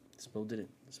Spo didn't.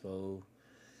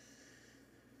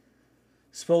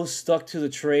 Spo stuck to the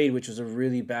trade, which was a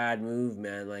really bad move,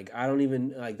 man. Like, I don't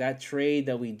even... Like, that trade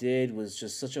that we did was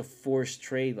just such a forced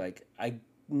trade. Like,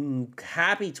 I'm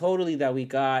happy totally that we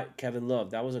got Kevin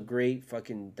Love. That was a great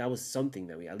fucking... That was something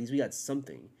that at least we got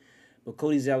something. But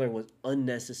Cody Zeller was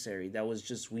unnecessary. That was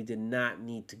just... We did not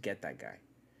need to get that guy.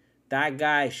 That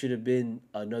guy should have been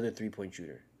another 3-point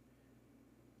shooter.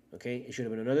 Okay? It should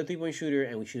have been another 3-point shooter,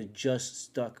 and we should have just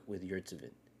stuck with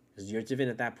Yurtsevin. Because Yurtsevin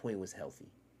at that point was healthy.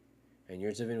 And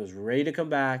Yurtsevin was ready to come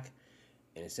back.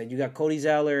 And it said you got Cody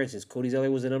Zeller. And since Cody Zeller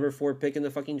was the number 4 pick in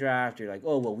the fucking draft, you're like,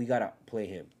 oh, well, we got to play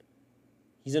him.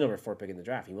 He's the number 4 pick in the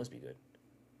draft. He must be good.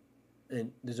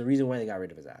 And there's a reason why they got rid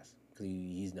of his ass. Because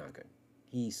he's not good.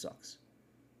 He sucks.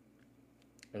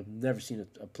 I've never seen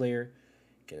a player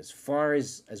get as far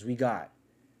as we got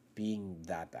being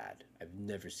that bad. I've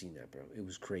never seen that, bro. It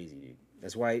was crazy, dude.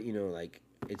 That's why, like,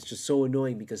 it's just so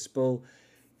annoying because Spo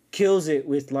kills it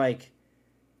with, like,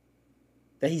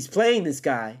 that he's playing this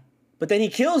guy, but then he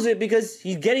kills it because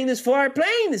he's getting this far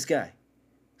playing this guy.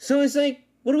 So it's like,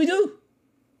 what do we do?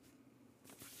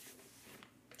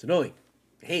 It's annoying.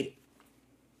 I hate it.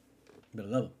 But I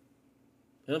love him.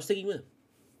 And I'm sticking with him.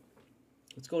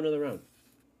 Let's go another round.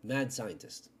 Mad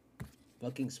Scientist.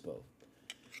 Fucking Spo.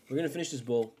 We're going to finish this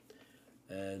bowl,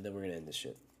 and then we're going to end this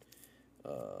shit.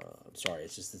 I'm sorry.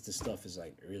 It's just that this stuff is,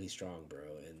 like, really strong, bro.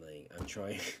 And, like, I'm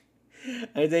trying...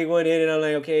 I take one hit and I'm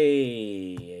like,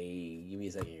 okay, hey, give me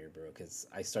a second here, bro, because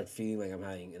I start feeling like I'm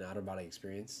having an out-of-body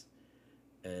experience,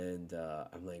 and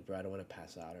I'm like, bro, I don't want to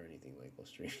pass out or anything like while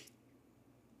streaming.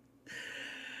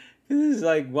 This is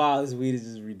like, wow, this weed is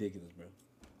just ridiculous, bro.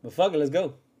 But fuck it, let's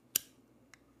go.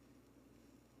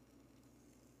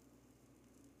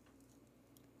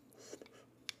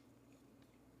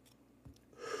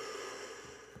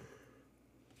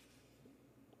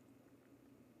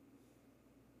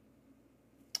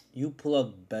 You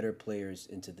plug better players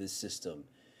into this system,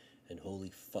 and holy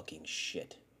fucking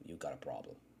shit, you got a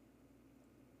problem.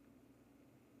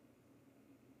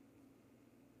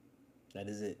 That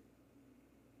is it.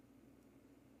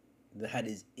 That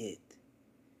is it.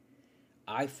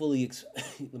 I fully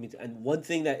and one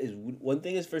thing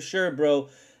is for sure, bro,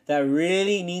 that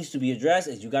really needs to be addressed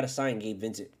is you got to sign Gabe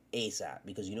Vincent ASAP,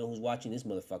 because you know who's watching this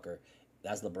motherfucker?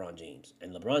 That's LeBron James,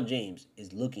 and LeBron James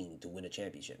is looking to win a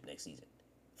championship next season.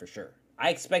 For sure. I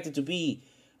expect it to be,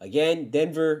 again,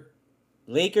 Denver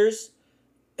Lakers,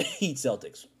 Heat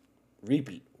Celtics.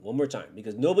 Repeat one more time,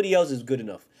 because nobody else is good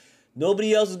enough.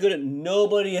 Nobody else is good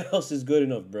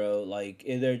enough, bro. Like,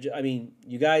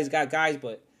 you guys got guys,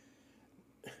 but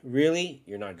really,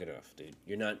 you're not good enough, dude.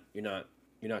 You're not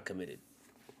committed.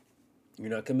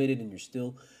 You're not committed, and you're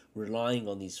still relying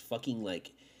on these fucking,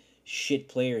 like, shit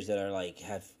players that are, like,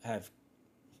 have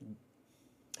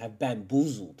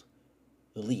bamboozled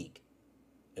the league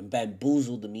and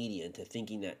bamboozled the media into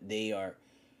thinking that they are...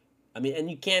 and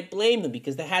you can't blame them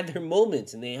because they had their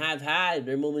moments and they have had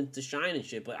their moments to shine and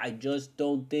shit, but I just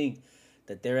don't think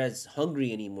that they're as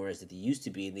hungry anymore as that they used to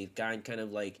be, and they've gotten kind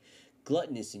of, like,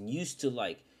 gluttonous and used to,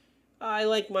 like, I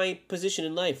like my position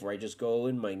in life where I just go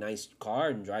in my nice car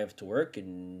and drive to work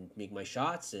and make my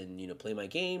shots and, play my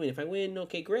game, and if I win,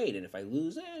 okay, great, and if I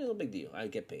lose, no big deal. I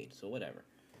get paid, so whatever.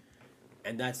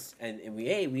 And that's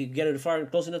we get it far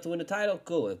close enough to win the title.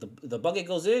 Cool. If the bucket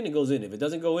goes in, it goes in. If it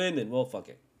doesn't go in, then well, fuck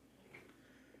it.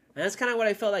 And that's kind of what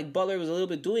I felt like Butler was a little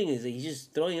bit doing, is that he's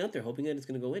just throwing it out there hoping that it's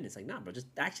going to go in. It's like, nah, bro, just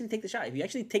actually take the shot. If you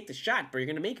actually take the shot, bro, you're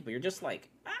going to make it. But you're just like,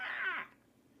 ah.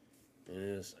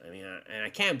 I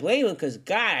can't blame him because,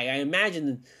 God, I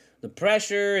imagine the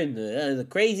pressure and the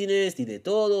craziness, the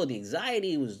todo, the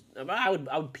anxiety was, I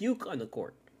would puke on the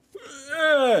court.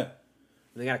 And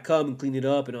they got to come and clean it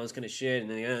up and all this kind of shit.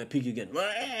 And then they gotta puke again.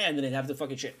 And then they have the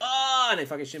fucking shit. Oh, and I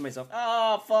fucking shit myself.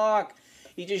 Oh, fuck.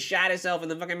 He just shot himself in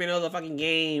the fucking middle of the fucking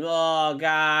game. Oh,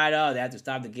 God. Oh, they have to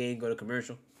stop the game, go to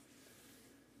commercial.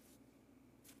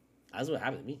 That's what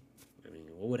happened to me. I mean,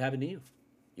 what would happen to you?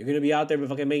 You're going to be out there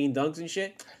fucking making dunks and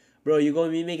shit? Bro, you're going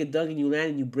to be making a dunk and you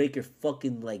land and you break your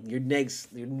fucking, like, your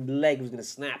leg was going to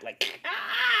snap. Like,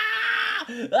 ah!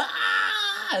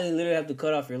 Ah! They literally have to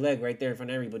cut off your leg right there in front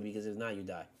of everybody because if not, you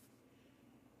die.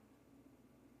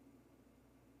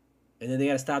 And then they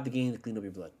got to stop the game to clean up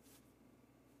your blood.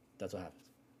 That's what happens.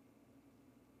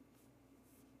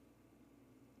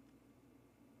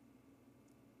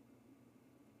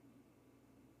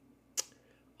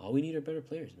 All we need are better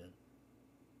players, man.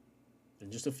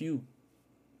 And just a few.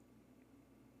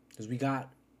 Because we got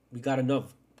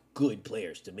enough good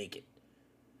players to make it.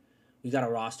 We got a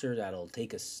roster that'll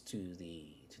take us to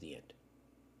the end.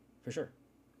 For sure.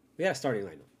 We got a starting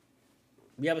lineup.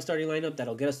 We have a starting lineup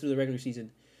that'll get us through the regular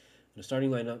season. And a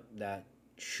starting lineup that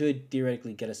should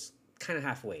theoretically get us kind of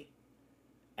halfway.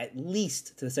 At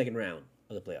least to the second round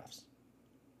of the playoffs.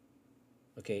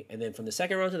 Okay? And then from the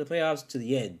second round to the playoffs to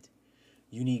the end,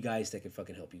 you need guys that can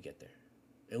fucking help you get there.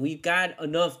 And we've got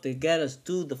enough to get us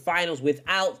to the finals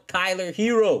without Tyler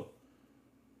Hero.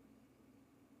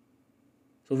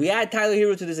 So if we add Tyler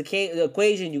Hero to this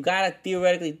equation, you gotta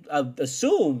theoretically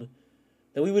assume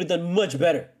that we would have done much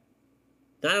better.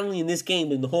 Not only in this game,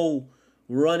 but in the whole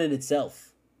run in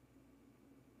itself.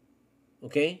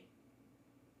 Okay?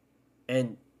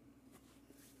 And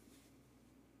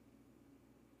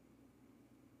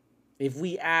if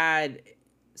we add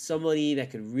somebody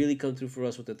that could really come through for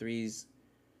us with the threes,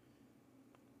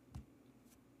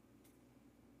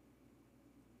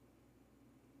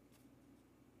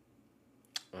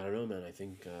 I don't know, man. I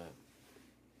think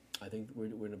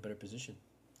we're in a better position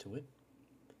to win.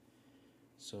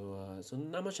 So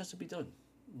not much has to be done.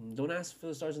 Don't ask for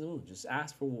the stars and the moon. Just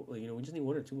ask for, we just need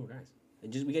one or two more guys,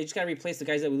 and we just gotta replace the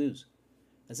guys that we lose.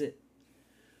 That's it.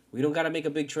 We don't gotta make a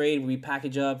big trade. We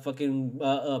package up fucking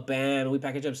Bam. We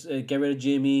package up, get rid of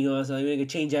Jimmy. So we can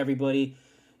change everybody.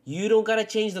 You don't gotta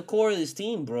change the core of this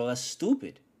team, bro. That's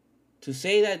stupid. To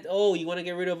say that, oh, you want to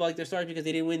get rid of like their stars because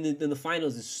they didn't win the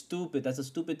finals is stupid. That's a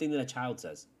stupid thing that a child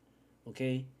says.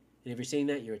 Okay? And if you're saying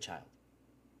that, you're a child.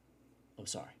 I'm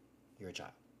sorry. You're a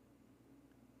child.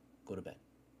 Go to bed.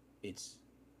 It's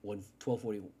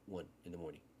 12:41 in the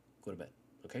morning. Go to bed.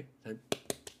 Okay? Time.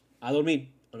 I don't mean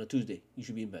on a Tuesday. You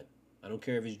should be in bed. I don't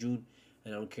care if it's June,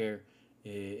 and I don't care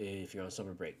if you're on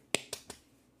summer break.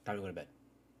 Time to go to bed.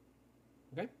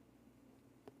 Okay?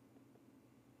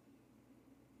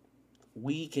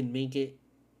 We can make it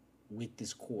with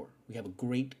this core. We have a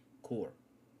great core.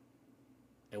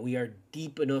 And we are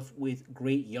deep enough with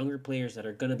great younger players that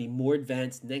are going to be more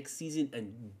advanced next season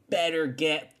and better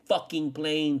get fucking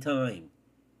playing time.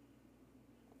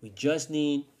 We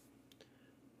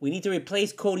need to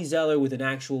replace Cody Zeller with an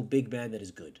actual big man that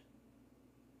is good.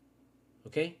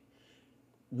 Okay?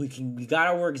 We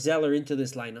got to work Zeller into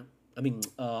this lineup. I mean,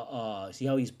 see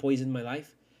how he's poisoned my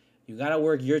life? You got to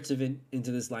work Yurtsevin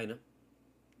into this lineup.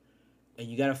 And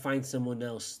you got to find someone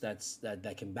else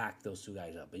that can back those two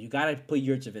guys up. But you got to put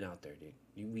Yurtsevin out there, dude.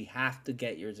 We have to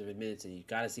get Yurtsevin minutes, and you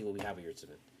got to see what we have with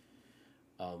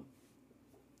Yurtsevin.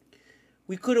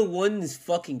 We could have won this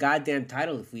fucking goddamn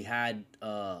title if we had,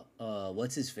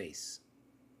 what's his face?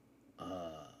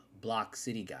 Block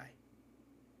City guy.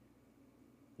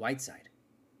 Whiteside.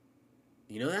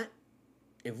 You know that?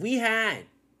 If we had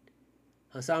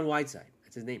Hassan Whiteside,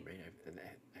 that's his name, right?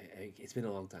 It's been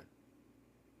a long time.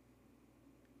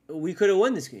 We could have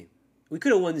won this game. We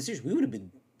could have won this series. We would have been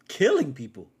killing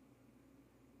people.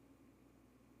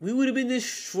 We would have been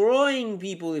destroying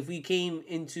people if we came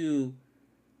into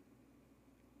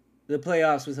the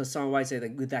playoffs with Hassan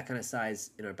Whiteside with that kind of size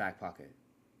in our back pocket.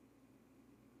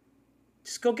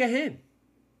 Just go get him.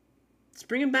 Just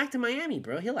bring him back to Miami,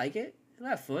 bro. He'll like it. He'll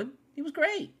have fun. He was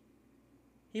great.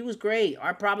 He was great.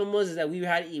 Our problem was that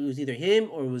it was either him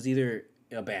or it was either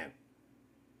Bam.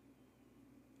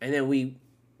 And then we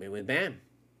went with Bam.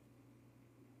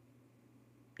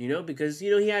 Because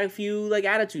he had a few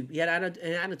attitude. He had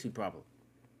an attitude problem.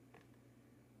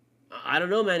 I don't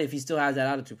know, man, if he still has that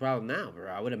attitude problem now,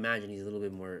 bro. I would imagine he's a little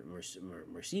bit more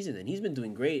seasoned, and he's been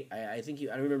doing great. I think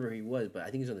I don't remember who he was, but I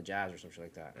think he was on the Jazz or something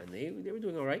like that, and they were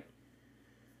doing all right.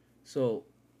 So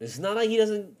it's not like he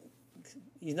doesn't.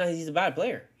 He's a bad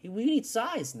player. We need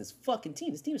size in this fucking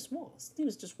team. This team is small. This team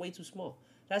is just way too small.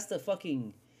 That's the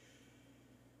fucking.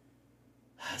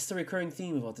 That's the recurring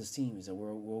theme about this team is that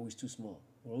we're always too small.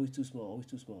 We're always too small. Always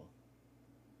too small.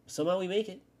 Somehow we make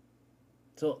it.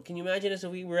 So can you imagine us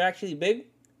if we were actually big?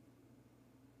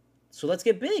 So let's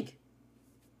get big.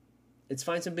 Let's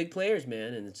find some big players,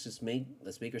 man, and let's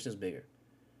make ourselves bigger.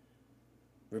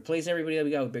 Replace everybody that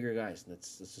we got with bigger guys.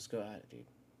 Let's just go at it, dude.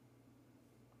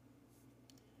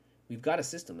 We've got a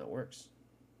system that works.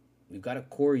 We've got a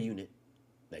core unit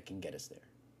that can get us there.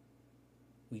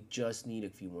 We just need a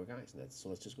few more guys. So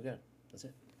let's just go get them. That's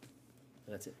it.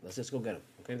 That's it. Let's just go get them.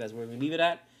 Okay, that's where we leave it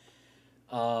at.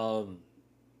 Are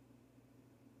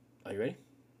you ready?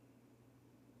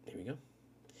 Here we go.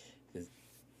 This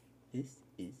is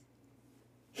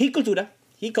Cultura.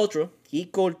 Cultura.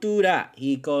 Cultura.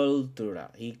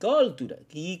 Cultura.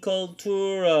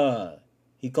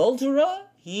 Cultura.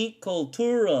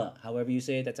 Cultura. However you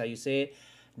say it, that's how you say it.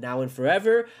 Now and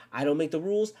forever, I don't make the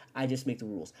rules, I just make the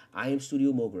rules. I am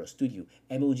Studio Mogura, Studio,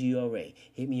 M-O-G-U-R-A.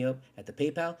 Hit me up at the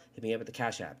PayPal, hit me up at the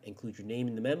Cash App. Include your name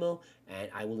in the memo, and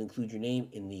I will include your name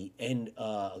in the end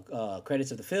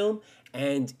credits of the film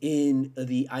and in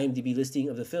the IMDb listing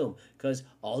of the film, because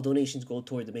all donations go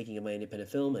toward the making of my independent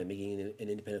film. I'm making an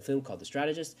independent film called The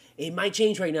Strategist. It might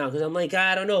change right now, because I'm like,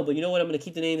 I don't know, but you know what? I'm going to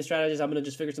keep the name The Strategist. I'm going to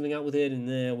just figure something out with it, and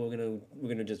then we're gonna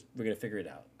figure it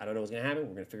out. I don't know what's going to happen.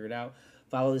 We're going to figure it out.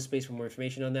 Follow this space for more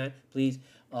information on that, please.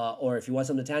 Or if you want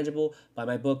something tangible, buy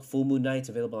my book, Full Moon Nights,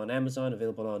 available on Amazon,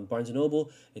 available on Barnes & Noble.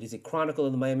 It is a chronicle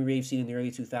of the Miami rave scene in the early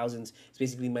 2000s. It's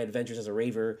basically my adventures as a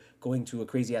raver, going to a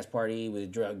crazy-ass party with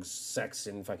drugs, sex,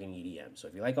 and fucking EDM. So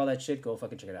if you like all that shit, go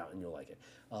fucking check it out, and you'll like it.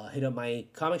 Hit up my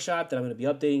comic shop that I'm going to be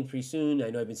updating pretty soon. I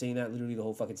know I've been saying that literally the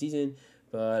whole fucking season,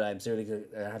 but I'm certainly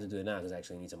I have to do it now because I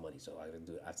actually need some money, so I have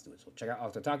to do it. So check out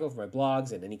Octo Taco for my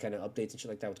blogs and any kind of updates and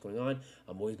shit like that. What's going on?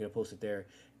 I'm always gonna post it there,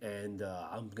 and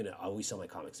I always sell my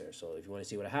comics there. So if you want to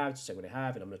see what I have, just check what I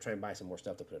have, and I'm gonna try and buy some more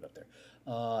stuff to put it up there.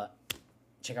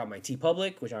 Check out my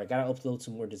TeePublic, which I gotta upload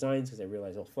some more designs because I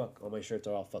realized, oh fuck, all my shirts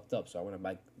are all fucked up. So I want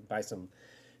to buy some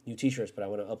new T-shirts, but I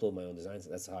want to upload my own designs.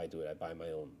 That's how I do it. I buy my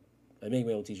own. I make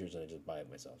my own T-shirts and I just buy it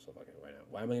myself. So fuck it right now.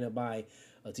 Why am I gonna buy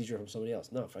a T-shirt from somebody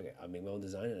else? No, fuck it. I make my own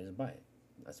design and I just buy it.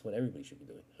 That's what everybody should be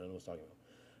doing. I don't know what I'm talking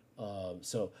about.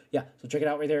 So check it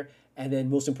out right there. And then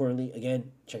most importantly,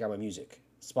 again, check out my music.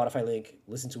 Spotify link.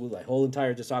 Listen to my whole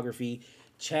entire discography.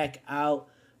 Check out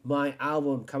my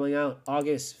album coming out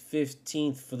August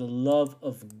 15th. For the love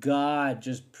of God,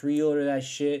 just pre-order that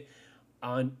shit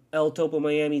on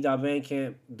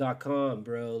eltopomiami.bandcamp.com,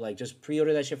 bro. Like, just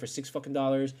pre-order that shit for $6 fucking.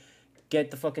 Get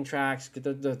the fucking tracks. Get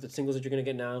the singles that you're gonna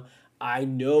get now. I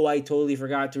know I totally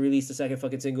forgot to release the second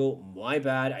fucking single. My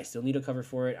bad. I still need a cover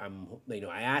for it. I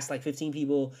asked like 15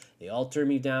 people. They all turned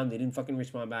me down. They didn't fucking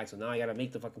respond back. So now I gotta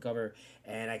make the fucking cover.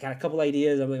 And I got a couple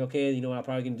ideas. I'm like, okay, you know what? I'm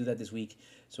probably gonna do that this week.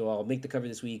 So I'll make the cover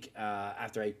this week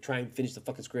after I try and finish the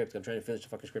fucking script. I'm trying to finish the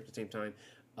fucking script at the same time.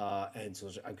 And so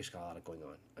I've just got a lot going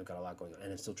on. I've got a lot going on,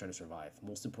 and I'm still trying to survive.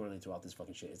 Most importantly throughout this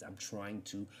fucking shit is I'm trying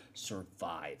to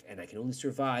survive, and I can only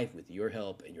survive with your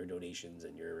help and your donations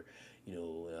and your,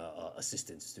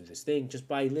 assistance through this thing. Just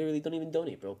by literally, don't even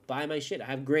donate, bro. Buy my shit. I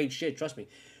have great shit. Trust me.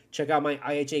 Check out my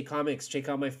IHA comics. Check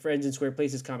out my Friends in Square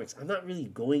Places comics. I'm not really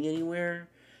going anywhere.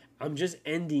 I'm just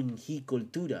ending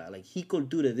Cultura. Like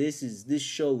Cultura. This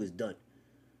show is done.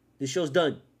 This show's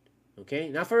done. Okay,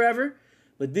 not forever,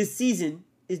 but this season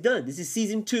is done. This is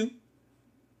season 2,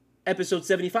 episode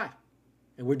 75.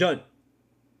 And we're done.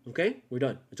 Okay? We're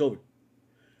done. It's over.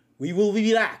 We will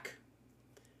be back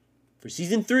for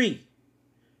season 3,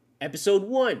 episode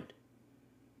 1,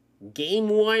 game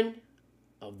 1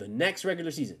 of the next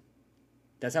regular season.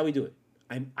 That's how we do it.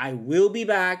 I will be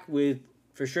back with,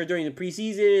 for sure, during the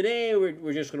preseason. Hey,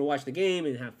 we're just going to watch the game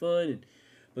and have fun.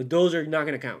 But those are not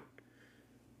going to count.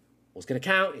 What's going to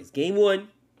count is game 1,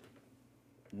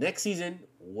 next season,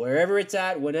 wherever it's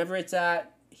at, whenever it's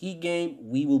at, Heat game,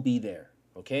 we will be there,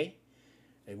 okay?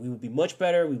 And we will be much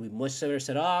better. We will be much better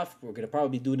set off. We're going to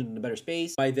probably be doing it in a better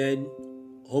space. By then,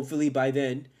 hopefully by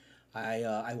then,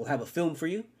 I will have a film for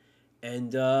you.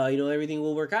 And, everything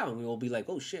will work out. And we will be like,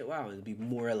 oh, shit, wow. It'll be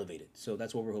more elevated. So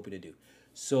that's what we're hoping to do.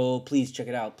 So please check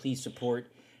it out. Please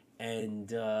support. And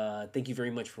thank you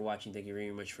very much for watching. Thank you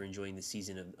very much for enjoying the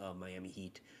season of Miami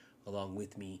Heat along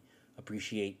with me.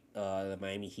 Appreciate the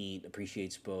Miami Heat,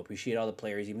 appreciate Spo, appreciate all the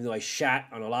players, even though I shat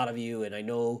on a lot of you, and I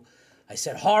know I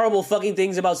said horrible fucking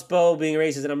things about Spo being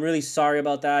racist, and I'm really sorry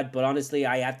about that. But honestly,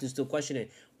 I have to still question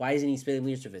it. Why isn't he playing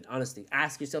Yurtseven? Honestly,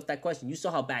 ask yourself that question. You saw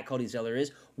how bad Cody Zeller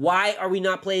is. Why are we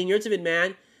not playing Yurtseven,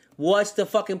 man? What's the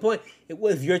fucking point? If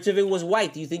Yurtseven was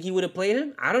white, do you think he would have played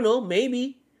him? I don't know.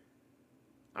 Maybe.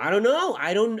 I don't know.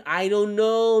 I don't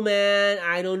know, man.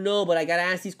 I don't know. But I gotta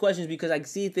ask these questions because I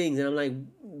see things, and I'm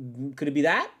like, could it be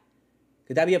that?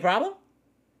 Could that be a problem?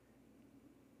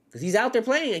 Because he's out there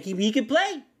playing. Like he could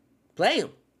play. Play him.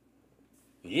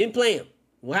 You didn't play him.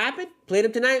 What happened? Played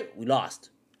him tonight. We lost.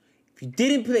 If you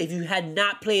didn't play, if you had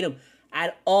not played him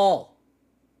at all,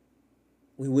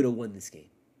 we would have won this game.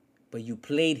 But you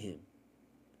played him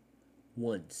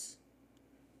once.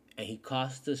 And he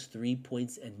cost us 3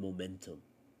 points and momentum.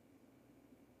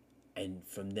 And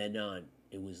from then on,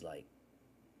 it was like,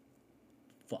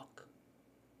 fuck.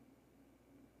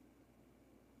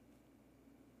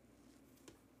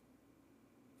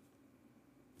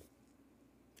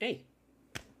 Hey.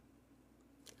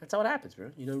 That's how it happens,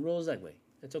 bro. You know, it rolls that way.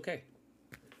 That's okay.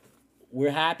 We're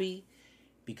happy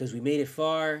because we made it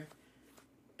far.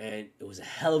 And it was a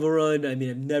hell of a run. I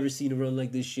mean, I've never seen a run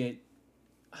like this shit.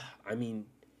 I mean,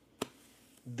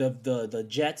 the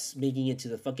Jets making it to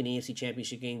the fucking AFC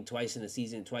Championship game twice in the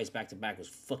season, twice back to back was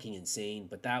fucking insane.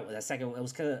 But that second one, it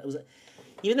was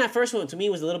even that first one to me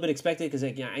was a little bit expected because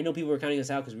like, yeah, I know people were counting us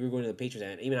out because we were going to the Patriots,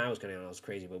 and even I was counting out. I was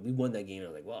crazy, but we won that game. And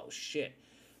I was like, whoa, shit.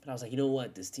 But I was like, you know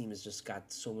what? This team has just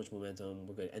got so much momentum.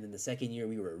 We're good. And then the second year,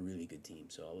 we were a really good team.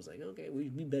 So I was like, okay, we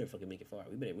better fucking make it far.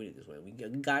 We better win it this way. We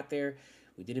got there.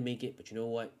 We didn't make it. But you know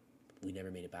what? We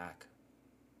never made it back.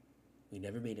 We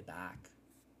never made it back.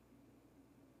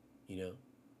 You know?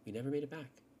 We never made it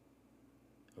back.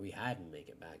 Or we hadn't made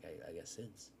it back, I guess,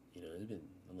 since. You know, it's been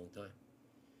a long time.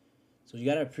 So you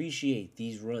got to appreciate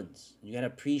these runs. You got to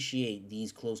appreciate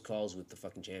these close calls with the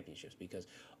fucking championships because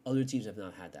other teams have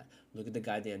not had that. Look at the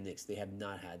goddamn Knicks. They have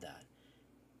not had that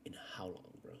in how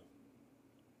long, bro?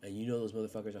 And you know those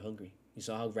motherfuckers are hungry. You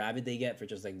saw how rabid they get for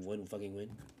just like one fucking win?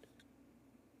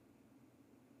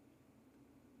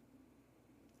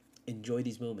 Enjoy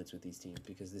these moments with these teams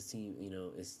because this team, you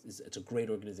know, it's a great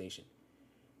organization.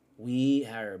 We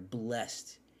are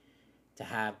blessed to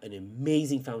have an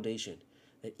amazing foundation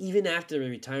that even after the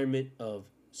retirement of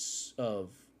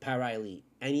Pat Riley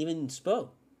and even Spo,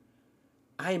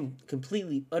 I am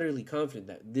completely, utterly confident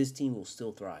that this team will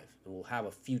still thrive and will have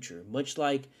a future, much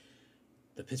like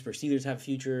the Pittsburgh Steelers have a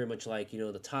future, much like, you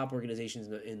know, the top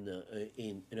organizations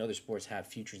in other sports have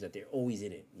futures that they're always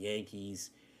in it. Yankees,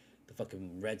 the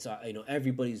fucking Red Sox, you know,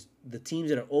 the teams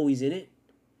that are always in it,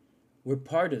 we're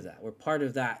part of that. We're part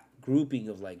of that grouping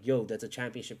of like, yo, that's a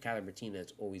championship caliber team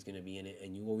that's always going to be in it,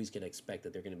 and you always can expect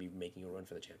that they're going to be making a run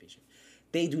for the championship.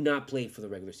 They do not play for the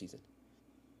regular season.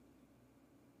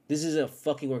 This is a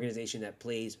fucking organization that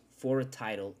plays for a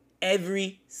title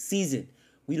every season.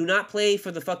 We do not play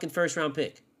for the fucking first round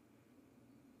pick.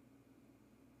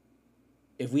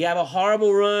 If we have a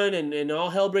horrible run and all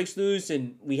hell breaks loose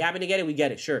and we happen to get it, we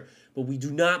get it, sure. But we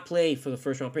do not play for the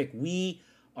first round pick. We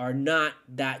are not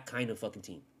that kind of fucking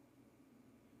team.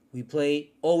 We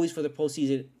play always for the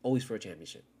postseason, always for a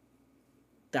championship.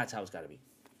 That's how it's got to be.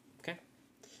 Okay?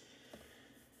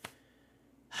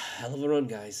 Hell of a run,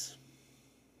 guys.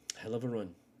 Hell of a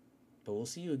run. But we'll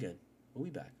see you again. We'll be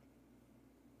back.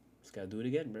 Just got to do it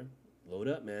again, bro. Load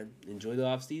up, man. Enjoy the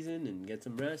off season and get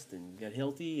some rest and get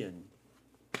healthy and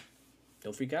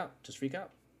don't freak out. Just freak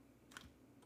out.